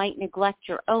 but you might neglect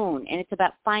your own. And it's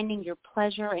about finding your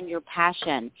pleasure and your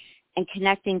passion and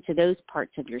connecting to those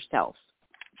parts of yourself.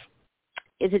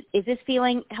 Is this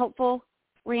feeling helpful,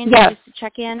 Randy, yes. just to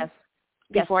check in? Yes.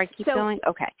 Before I keep going?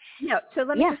 Okay. No, so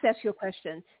let me just ask you a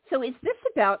question. So is this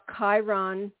about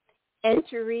Chiron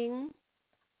entering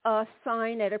a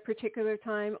sign at a particular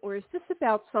time, or is this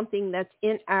about something that's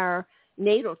in our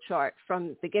natal chart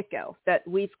from the get-go that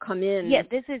we've come in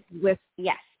this is with?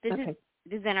 Yes, this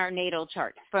is in our natal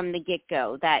chart from the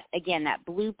get-go. That, again, that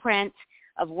blueprint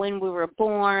of when we were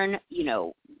born,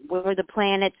 where the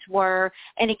planets were.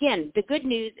 And again, the good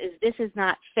news is this is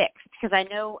not fixed, because I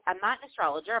know I'm not an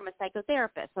astrologer, I'm a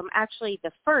psychotherapist. I'm actually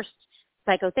the first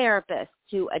psychotherapist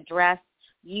to address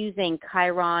using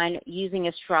Chiron, using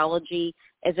astrology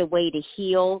as a way to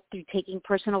heal through taking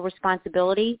personal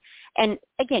responsibility. And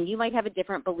again, you might have a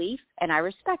different belief, and I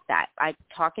respect that. I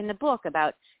talk in the book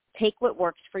about take what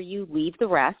works for you, leave the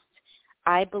rest.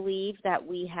 I believe that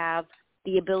we have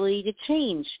the ability to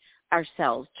change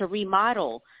ourselves, to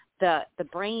remodel the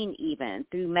brain even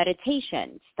through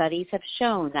meditation. Studies have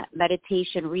shown that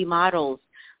meditation remodels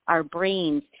our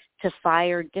brains to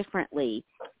fire differently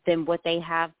than what they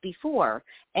have before.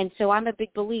 And so I'm a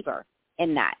big believer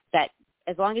in that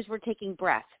as long as we're taking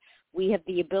breath, we have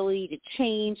the ability to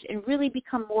change and really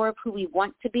become more of who we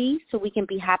want to be so we can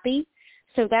be happy.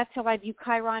 So that's how I view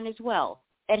Chiron as well.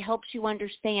 It helps you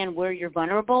understand where you're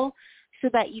vulnerable so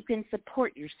that you can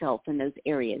support yourself in those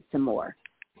areas some more.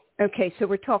 Okay, so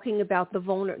we're talking about the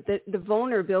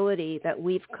vulnerability that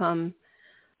we've come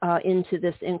into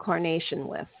this incarnation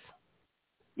with.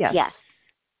 Yes. Yes.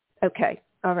 Okay,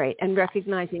 all right, and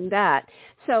recognizing that.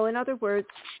 So in other words,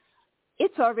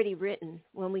 it's already written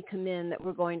when we come in that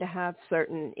we're going to have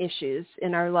certain issues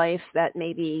in our life, that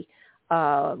maybe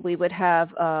we would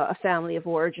have a family of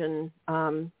origin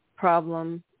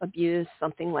problem, abuse,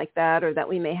 something like that, or that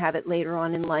we may have it later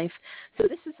on in life. So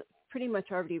this is pretty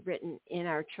much already written in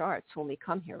our charts when we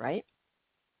come here, right?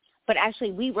 But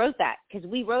actually, we wrote that because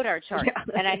we wrote our chart. Yeah.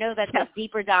 And I know that's a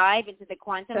deeper dive into the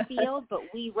quantum field, but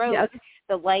we wrote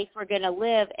the life we're going to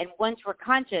live. And once we're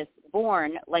conscious,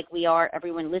 born like we are,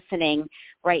 everyone listening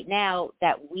right now,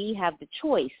 that we have the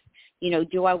choice.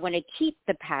 Do I want to keep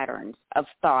the patterns of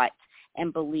thought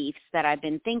and beliefs that I've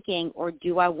been thinking, or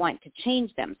do I want to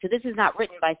change them? So this is not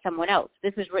written by someone else.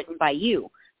 This is written by you,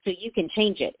 so you can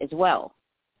change it as well.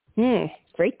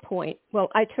 Great point. Well,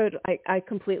 I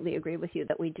completely agree with you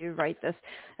that we do write this.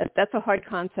 That's a hard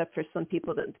concept for some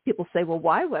people. That people say, well,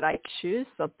 why would I choose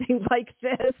something like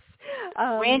this?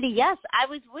 Randy, yes, I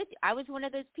was one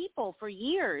of those people for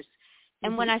years.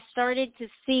 And when I started to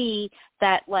see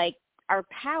that, like, our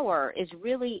power is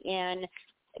really in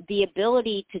the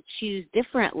ability to choose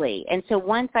differently. And so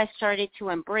once I started to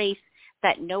embrace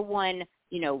that no one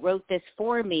wrote this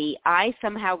for me, I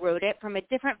somehow wrote it from a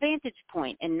different vantage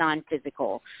point and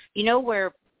non-physical,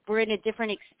 where we're in a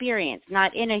different experience,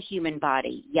 not in a human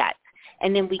body yet.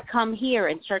 And then we come here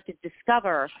and start to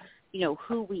discover,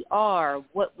 who we are,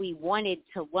 what we wanted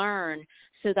to learn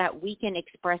so that we can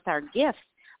express our gifts.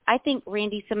 I think,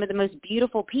 Randy, some of the most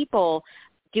beautiful people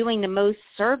doing the most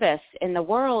service in the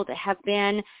world have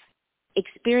been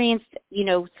experienced,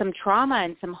 some trauma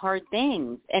and some hard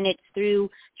things. And it's through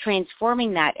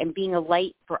transforming that and being a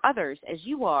light for others, as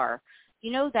you are,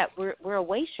 that we're a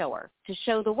way shower to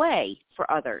show the way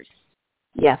for others.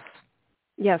 Yes.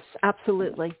 Yes,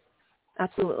 absolutely.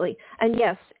 Absolutely. And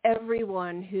yes,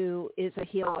 everyone who is a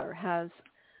healer has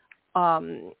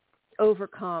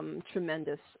overcome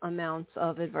tremendous amounts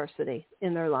of adversity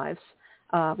in their lives.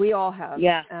 We all have.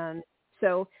 Yeah. And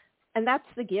that's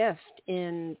the gift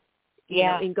in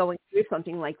going through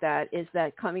something like that, is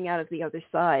that coming out of the other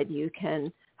side, you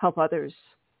can help others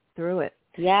through it.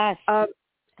 Yes.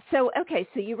 So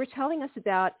you were telling us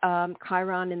about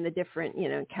Chiron and the different,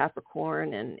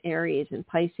 Capricorn and Aries and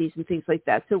Pisces and things like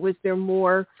that. So was there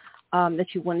more that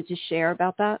you wanted to share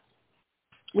about that?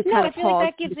 No, I feel like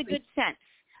that gives a good sense.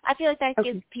 I feel like that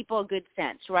gives people a good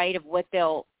sense, right, of what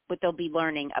they'll be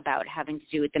learning about having to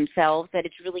do with themselves, that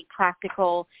it's really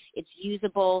practical, it's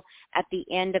usable. At the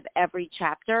end of every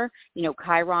chapter,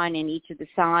 Chiron in each of the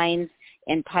signs,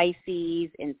 and Pisces,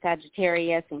 and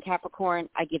Sagittarius, and Capricorn,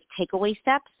 I give takeaway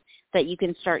steps that you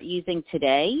can start using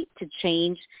today to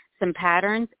change some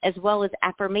patterns, as well as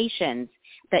affirmations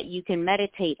that you can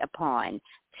meditate upon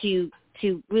to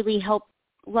really help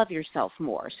love yourself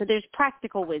more. So there's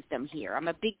practical wisdom here. I'm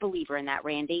a big believer in that,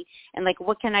 Randy. And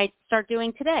what can I start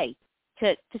doing today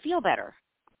to feel better?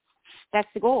 That's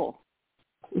the goal.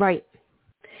 Right.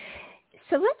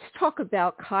 So let's talk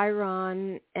about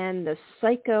Chiron and the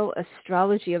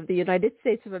psychoastrology of the United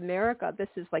States of America. This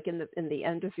is in the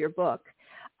end of your book.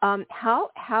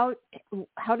 How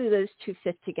do those two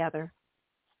fit together?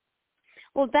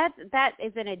 Well, that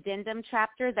is an addendum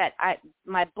chapter that I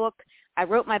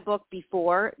wrote my book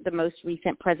before the most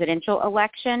recent presidential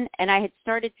election, and I had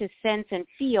started to sense and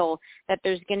feel that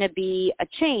there's going to be a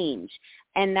change,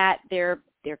 and that there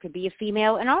could be a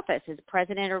female in office as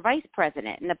president or vice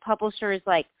president. And the publisher is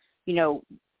like, we don't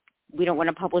want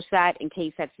to publish that in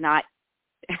case that's not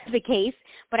the case,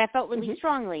 but I felt really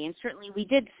strongly, and certainly we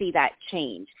did see that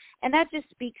change. And that just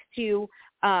speaks to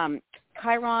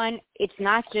Chiron. It's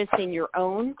not just in your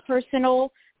own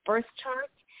personal birth chart,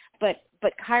 but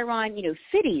Chiron,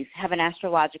 cities have an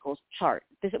astrological chart.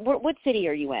 What city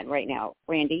are you in right now,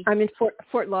 Randy? I'm in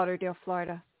Fort Lauderdale,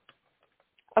 Florida.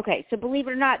 Okay, so believe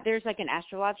it or not, there's an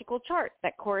astrological chart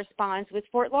that corresponds with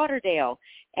Fort Lauderdale,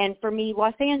 and for me,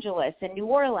 Los Angeles and New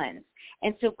Orleans.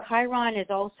 And so Chiron is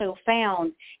also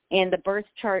found in the birth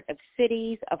chart of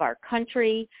cities of our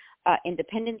country,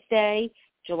 Independence Day,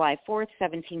 July 4th,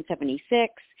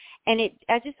 1776. And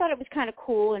I just thought it was kind of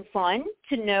cool and fun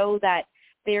to know that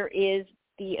there is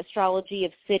the astrology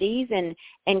of cities, and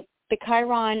the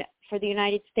Chiron for the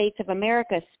United States of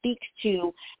America speaks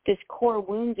to this core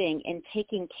wounding and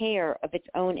taking care of its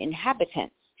own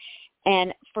inhabitants.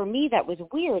 And for me, that was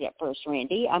weird at first,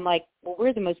 Randy. I'm like, well,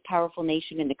 we're the most powerful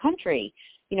nation in the country.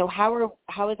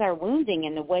 How is our wounding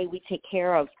and the way we take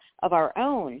care of our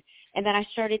own? And then I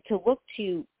started to look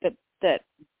to the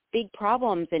big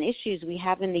problems and issues we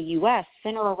have in the U.S.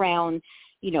 center around,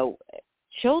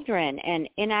 children and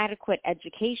inadequate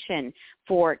education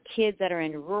for kids that are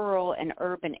in rural and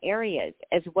urban areas,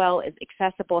 as well as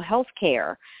accessible health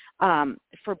care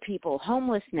for people,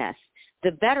 homelessness,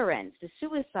 the veterans, the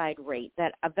suicide rate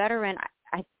that a veteran,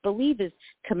 I believe, is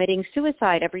committing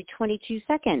suicide every 22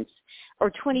 seconds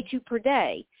or 22 per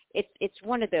day. It's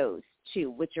one of those two,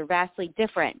 which are vastly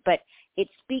different, but it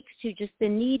speaks to just the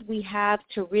need we have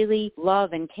to really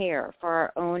love and care for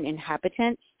our own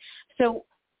inhabitants. So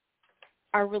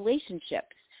our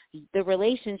relationships, the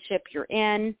relationship you're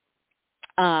in,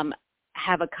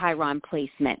 have a Chiron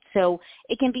placement. So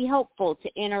it can be helpful to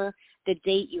enter the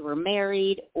date you were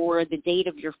married or the date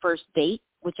of your first date,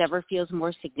 whichever feels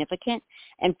more significant,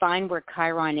 and find where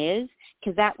Chiron is,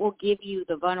 because that will give you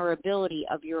the vulnerability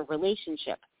of your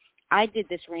relationship. I did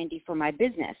this, Randy, for my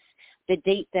business. The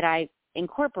date that I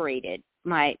incorporated,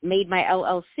 made my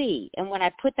LLC, and when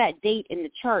I put that date in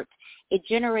the chart, it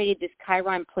generated this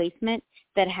Chiron placement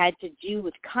that had to do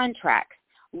with contracts,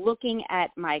 looking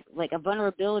at a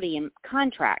vulnerability in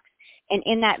contracts. And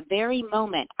in that very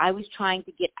moment, I was trying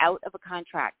to get out of a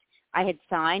contract I had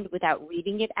signed without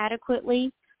reading it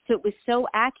adequately. So it was so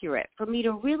accurate for me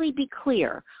to really be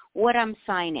clear what I'm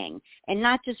signing and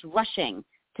not just rushing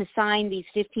to sign these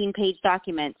 15-page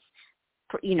documents,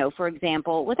 for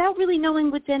example, without really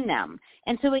knowing what's in them.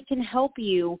 And so it can help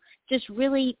you just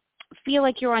really feel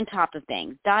like you're on top of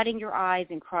things, dotting your I's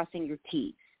and crossing your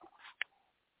T's.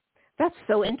 That's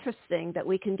so interesting that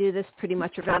we can do this pretty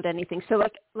much around anything. So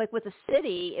like with a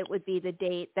city, it would be the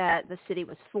date that the city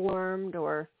was formed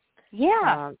or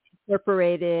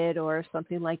incorporated or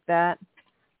something like that.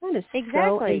 That is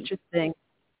so interesting.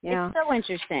 Yeah. It's so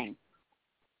interesting.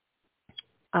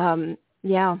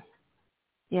 Yeah.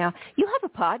 You have a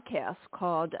podcast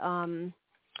called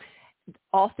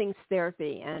All Things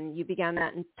Therapy, and you began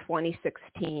that in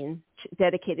 2016,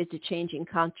 dedicated to changing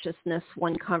consciousness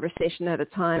one conversation at a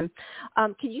time.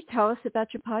 Can you tell us about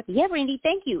your podcast? Yeah, Randy,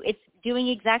 thank you. It's doing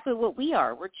exactly what we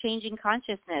are. We're changing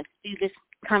consciousness through this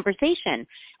conversation.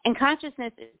 And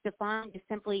consciousness is defined as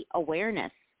simply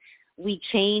awareness. We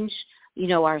change,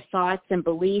 our thoughts and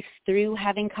beliefs through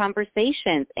having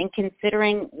conversations and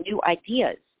considering new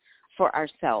ideas. for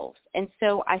ourselves. And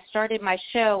so I started my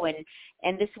show,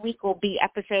 and this week will be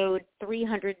episode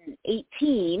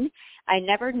 318. I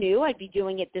never knew I'd be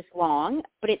doing it this long,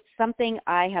 but it's something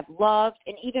I have loved.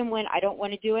 And even when I don't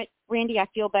want to do it, Randy, I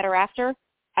feel better after.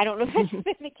 I don't know if that's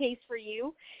been the case for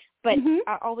you, but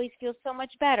I always feel so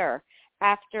much better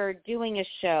after doing a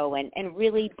show and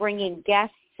really bringing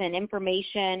guests and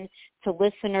information to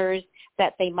listeners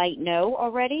that they might know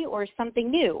already or something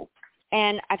new.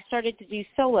 And I've started to do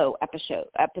solo episodes.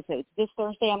 This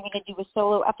Thursday, I'm going to do a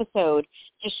solo episode,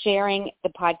 just sharing the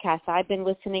podcasts I've been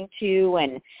listening to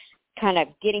and kind of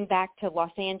getting back to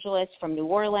Los Angeles from New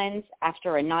Orleans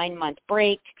after a 9-month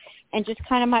break and just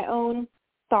kind of my own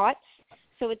thoughts.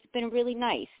 So it's been really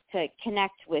nice to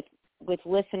connect with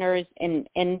listeners in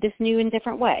this new and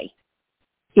different way.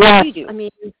 Yes, You do.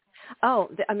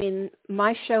 I mean,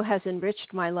 my show has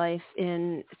enriched my life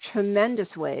in tremendous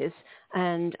ways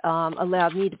and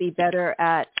allowed me to be better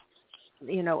at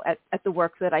the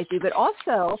work that I do. But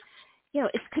also,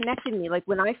 it's connected me. Like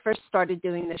when I first started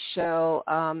doing this show,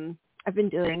 I've been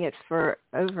doing it for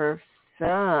over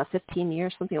 15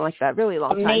 years, something like that, really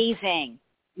long time. Amazing.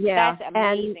 Yeah. That's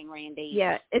amazing, Randy.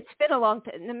 Yeah, it's been a long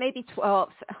time, maybe 12.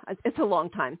 It's a long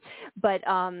time. But,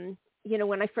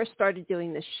 when I first started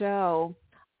doing the show,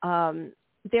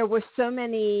 there were so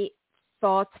many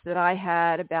thoughts that I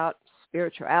had about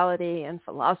spirituality and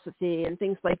philosophy and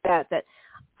things like that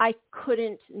I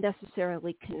couldn't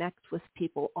necessarily connect with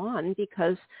people on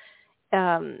because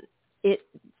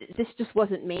this just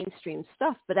wasn't mainstream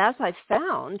stuff. But as I've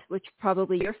found, which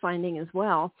probably you're finding as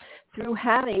well, through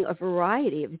having a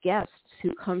variety of guests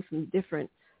who come from different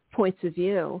points of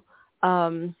view,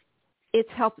 it's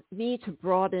helped me to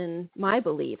broaden my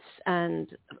beliefs and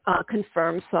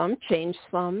confirm some, change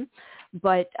some.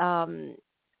 But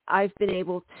I've been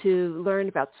able to learn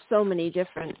about so many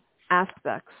different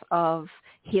aspects of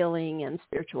healing and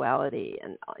spirituality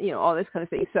and, all this kind of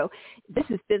thing. So this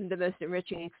has been the most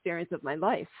enriching experience of my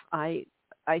life. I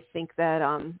think that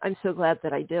I'm so glad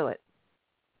that I do it.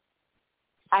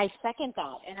 I second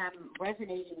that, and I'm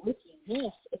resonating with you.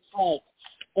 Yes, it's like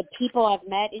the people I've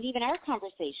met, and even our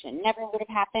conversation never would have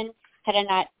happened had I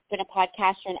not been a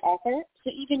podcaster and author. So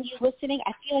even you listening,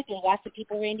 I feel like there's lots of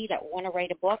people, Randy, that want to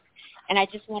write a book, and I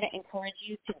just want to encourage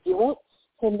you to do it.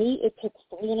 For me, it took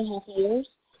 3.5 years.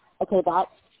 Okay,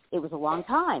 it was a long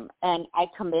time, and I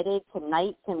committed to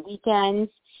nights and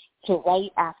weekends to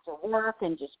write after work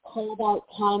and just carve out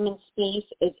time and space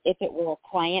as if it were a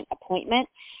client appointment.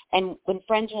 And when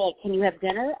friends were like, can you have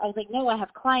dinner? I was like, no, I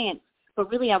have clients. But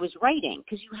really I was writing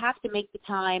because you have to make the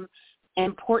time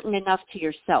important enough to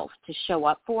yourself to show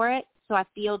up for it. So I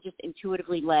feel just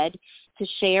intuitively led to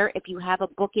share. If you have a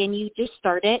book in you, just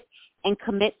start it and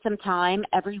commit some time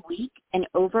every week. And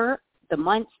over the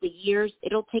months, the years,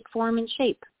 it'll take form and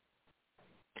shape.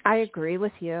 I agree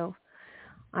with you.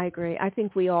 I agree. I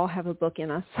think we all have a book in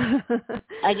us.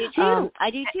 I do too. I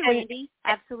do too, Randy.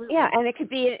 Absolutely. Yeah, and it can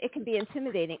be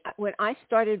intimidating. When I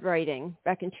started writing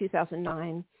back in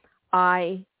 2009,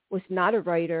 I was not a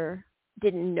writer,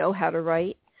 didn't know how to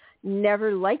write,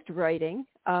 never liked writing,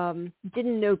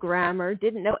 didn't know grammar,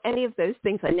 didn't know any of those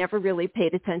things. I never really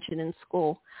paid attention in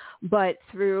school. But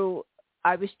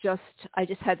I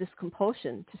just had this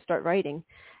compulsion to start writing.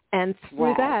 And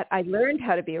through that, I learned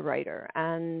how to be a writer,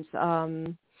 and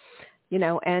and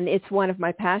it's one of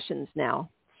my passions now.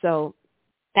 So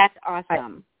that's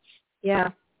awesome.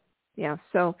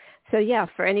 So yeah,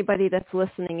 for anybody that's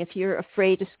listening, if you're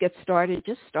afraid to get started,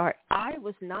 just start. I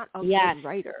was not a good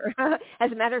writer.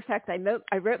 As a matter of fact,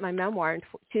 I wrote my memoir in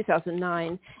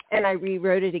 2009, and I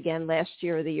rewrote it again last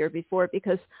year or the year before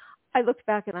because I looked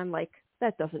back and I'm like,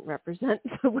 that doesn't represent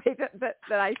the way that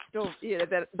I still,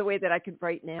 that the way that I could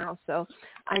write now. So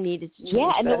I needed to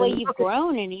change and that. the way you've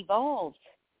grown and evolved.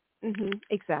 Mm-hmm.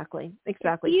 Exactly. It's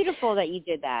beautiful that you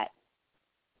did that.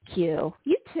 Thank you.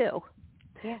 You too.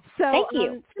 Yeah. So, thank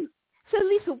you. So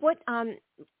Lisa, what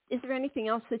is there anything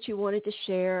else that you wanted to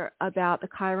share about the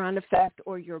Chiron effect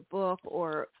or your book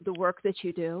or the work that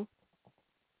you do?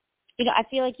 I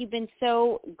feel like you've been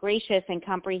so gracious and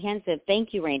comprehensive.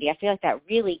 Thank you, Randy. I feel like that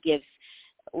really gives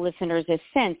listeners a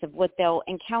sense of what they'll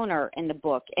encounter in the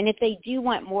book. And if they do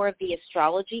want more of the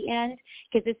astrology end,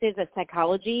 because this is a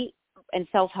psychology and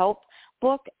self-help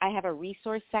book, I have a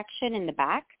resource section in the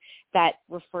back that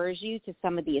refers you to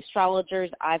some of the astrologers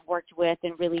I've worked with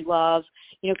and really love,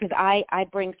 because I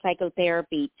bring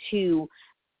psychotherapy to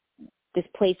this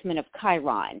placement of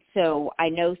Chiron. So I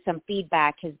know some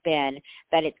feedback has been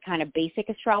that it's kind of basic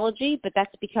astrology, but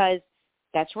that's because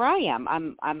that's where I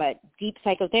am. I'm a deep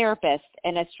psychotherapist,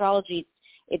 and astrology,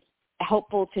 it's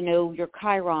helpful to know your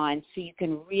Chiron so you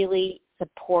can really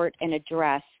support and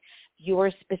address your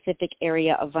specific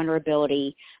area of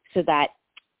vulnerability so that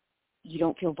you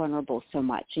don't feel vulnerable so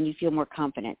much and you feel more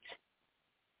confident.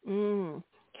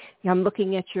 Yeah, I'm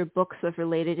looking at your books of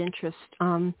related interest.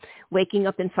 Waking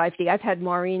Up in 5D. I've had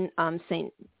Maureen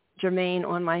St. Germain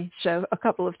on my show a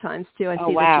couple of times too. I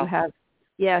see that you have.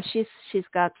 Yeah, she's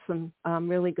got some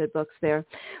really good books there.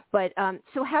 But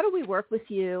so how do we work with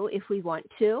you if we want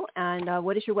to? And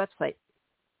what is your website?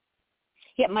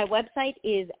 Yeah, my website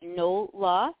is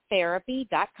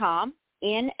NOLAtherapy.com,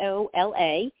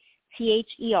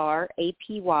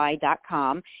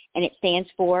 NOLATHERAPY.com, and it stands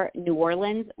for New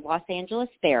Orleans, Los Angeles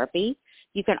Therapy.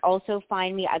 You can also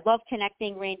find me. I love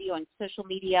connecting, Randy, on social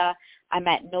media. I'm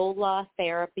at NOLA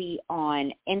Therapy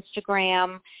on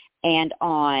Instagram and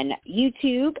on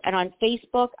YouTube. And on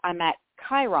Facebook, I'm at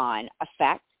Chiron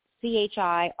Effect,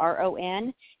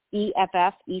 CHIRON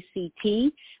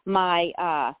EFFECT. My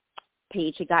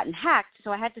page had gotten hacked,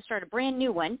 so I had to start a brand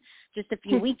new one just a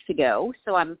few weeks ago.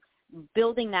 So I'm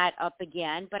building that up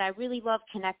again. But I really love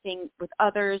connecting with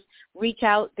others. Reach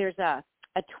out. There's a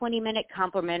 20-minute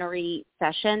complimentary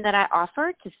session that I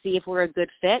offer to see if we're a good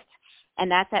fit,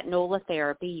 and that's at NOLA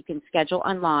Therapy. You can schedule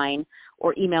online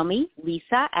or email me,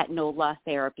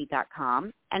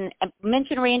 lisa@nolatherapy.com, and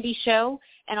mention Randy's show,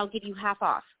 and I'll give you half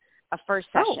off a first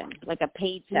session, like a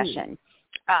paid session.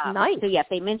 Nice. So, yeah, if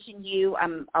they mention you,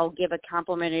 I'll give a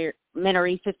complimentary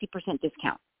 50%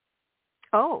 discount.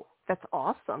 Oh, that's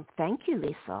awesome. Thank you,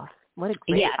 Lisa. What a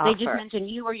great offer. Yeah, they just mention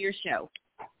you or your show.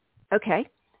 Okay.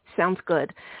 Sounds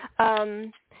good.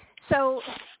 So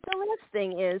the last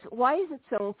thing is, why is it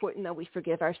so important that we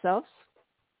forgive ourselves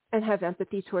and have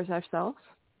empathy towards ourselves?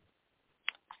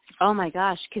 Oh, my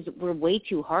gosh, because we're way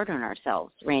too hard on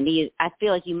ourselves, Randy. I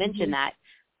feel like you mentioned that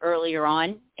earlier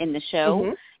on in the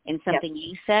show, in something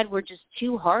you said. We're just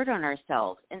too hard on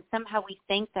ourselves, and somehow we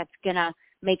think that's going to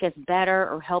make us better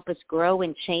or help us grow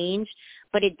and change,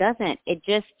 but it doesn't. It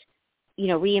just,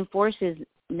 reinforces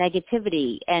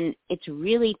negativity, and it's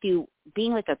really through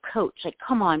being like a coach, like,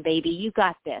 come on, baby, you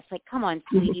got this. Like, come on,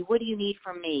 sweetie, what do you need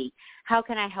from me? How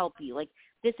can I help you? Like,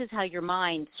 this is how your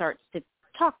mind starts to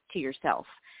talk to yourself,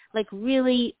 like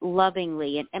really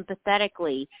lovingly and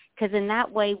empathetically, because in that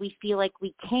way we feel like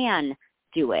we can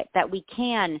do it, that we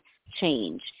can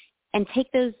change and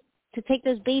take those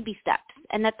baby steps,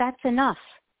 and that's enough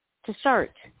to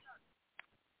start.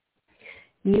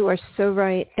 You are so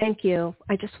right. Thank you.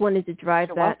 I just wanted to drive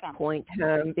that point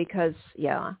home because,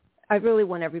 I really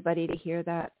want everybody to hear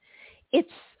that.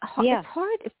 It's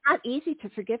hard. It's not easy to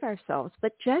forgive ourselves,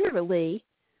 but generally,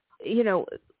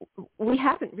 we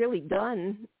haven't really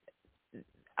done,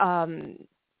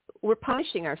 we're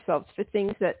punishing ourselves for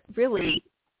things that really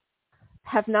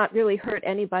have not really hurt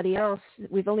anybody else.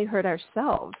 We've only hurt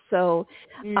ourselves. So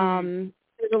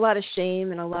there's a lot of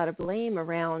shame and a lot of blame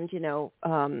around,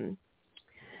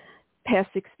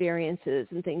 past experiences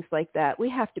and things like that. We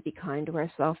have to be kind to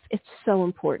ourselves. It's so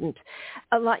important.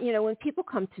 A lot, when people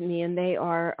come to me and they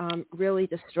are really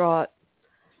distraught,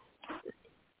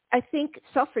 I think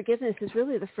self-forgiveness is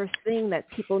really the first thing that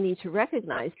people need to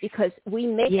recognize, because we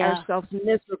make ourselves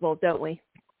miserable, don't we?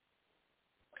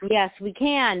 Yes, we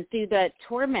can, through the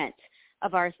torment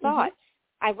of our thoughts.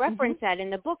 I reference that in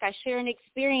the book. I share an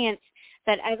experience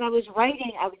that as I was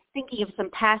writing, I was thinking of some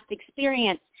past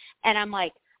experience, and I'm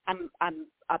like, I'm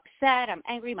upset, I'm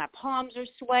angry, my palms are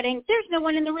sweating. There's no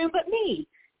one in the room but me.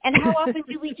 And how often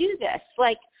do we do this?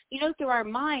 Like, through our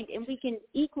mind, and we can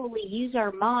equally use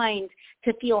our mind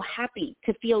to feel happy,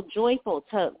 to feel joyful,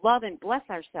 to love and bless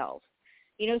ourselves.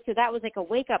 So that was like a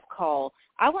wake-up call.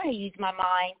 I want to use my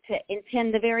mind to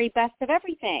intend the very best of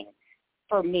everything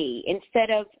for me instead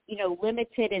of,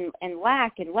 limited and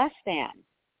lack and less than.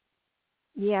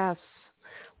 Yes.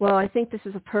 Well, I think this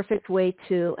is a perfect way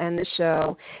to end the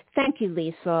show. Thank you,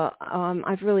 Lisa.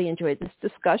 I've really enjoyed this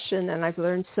discussion, and I've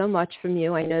learned so much from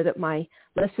you. I know that my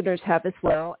listeners have as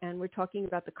well. And we're talking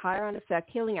about the Chiron effect,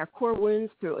 healing our core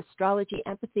wounds through astrology,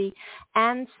 empathy,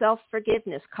 and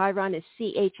self-forgiveness. Chiron is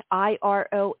Chiron. I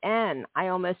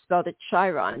almost spelled it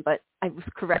Chiron, but I was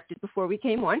corrected before we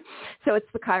came on. So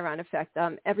it's the Chiron effect.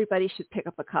 Everybody should pick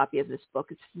up a copy of this book.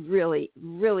 It's really,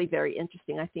 really very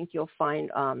interesting. I think you'll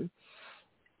find a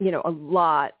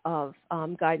lot of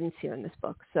guidance here in this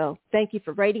book. So thank you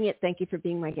for writing it. Thank you for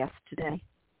being my guest today.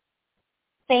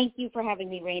 Thank you for having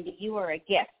me, Randy. You are a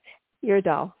gift. You're a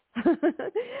doll.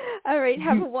 All right.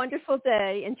 Have a wonderful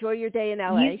day. Enjoy your day in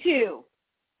LA. You too.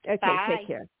 Okay. Bye. Take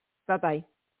care. Bye-bye.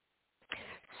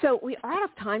 So we are out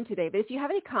of time today, but if you have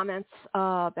any comments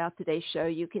about today's show,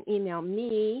 you can email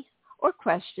me or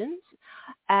questions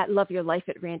at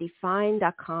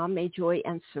loveyourlife@randyfine.com. May joy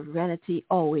and serenity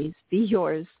always be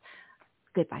yours.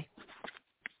 Goodbye.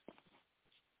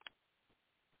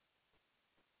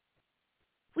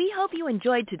 We hope you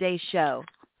enjoyed today's show.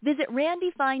 Visit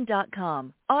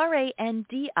randyfine.com,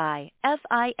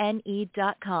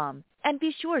 RANDIFINE.com, and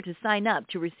be sure to sign up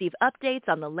to receive updates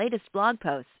on the latest blog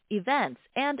posts, events,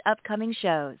 and upcoming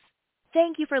shows.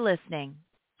 Thank you for listening.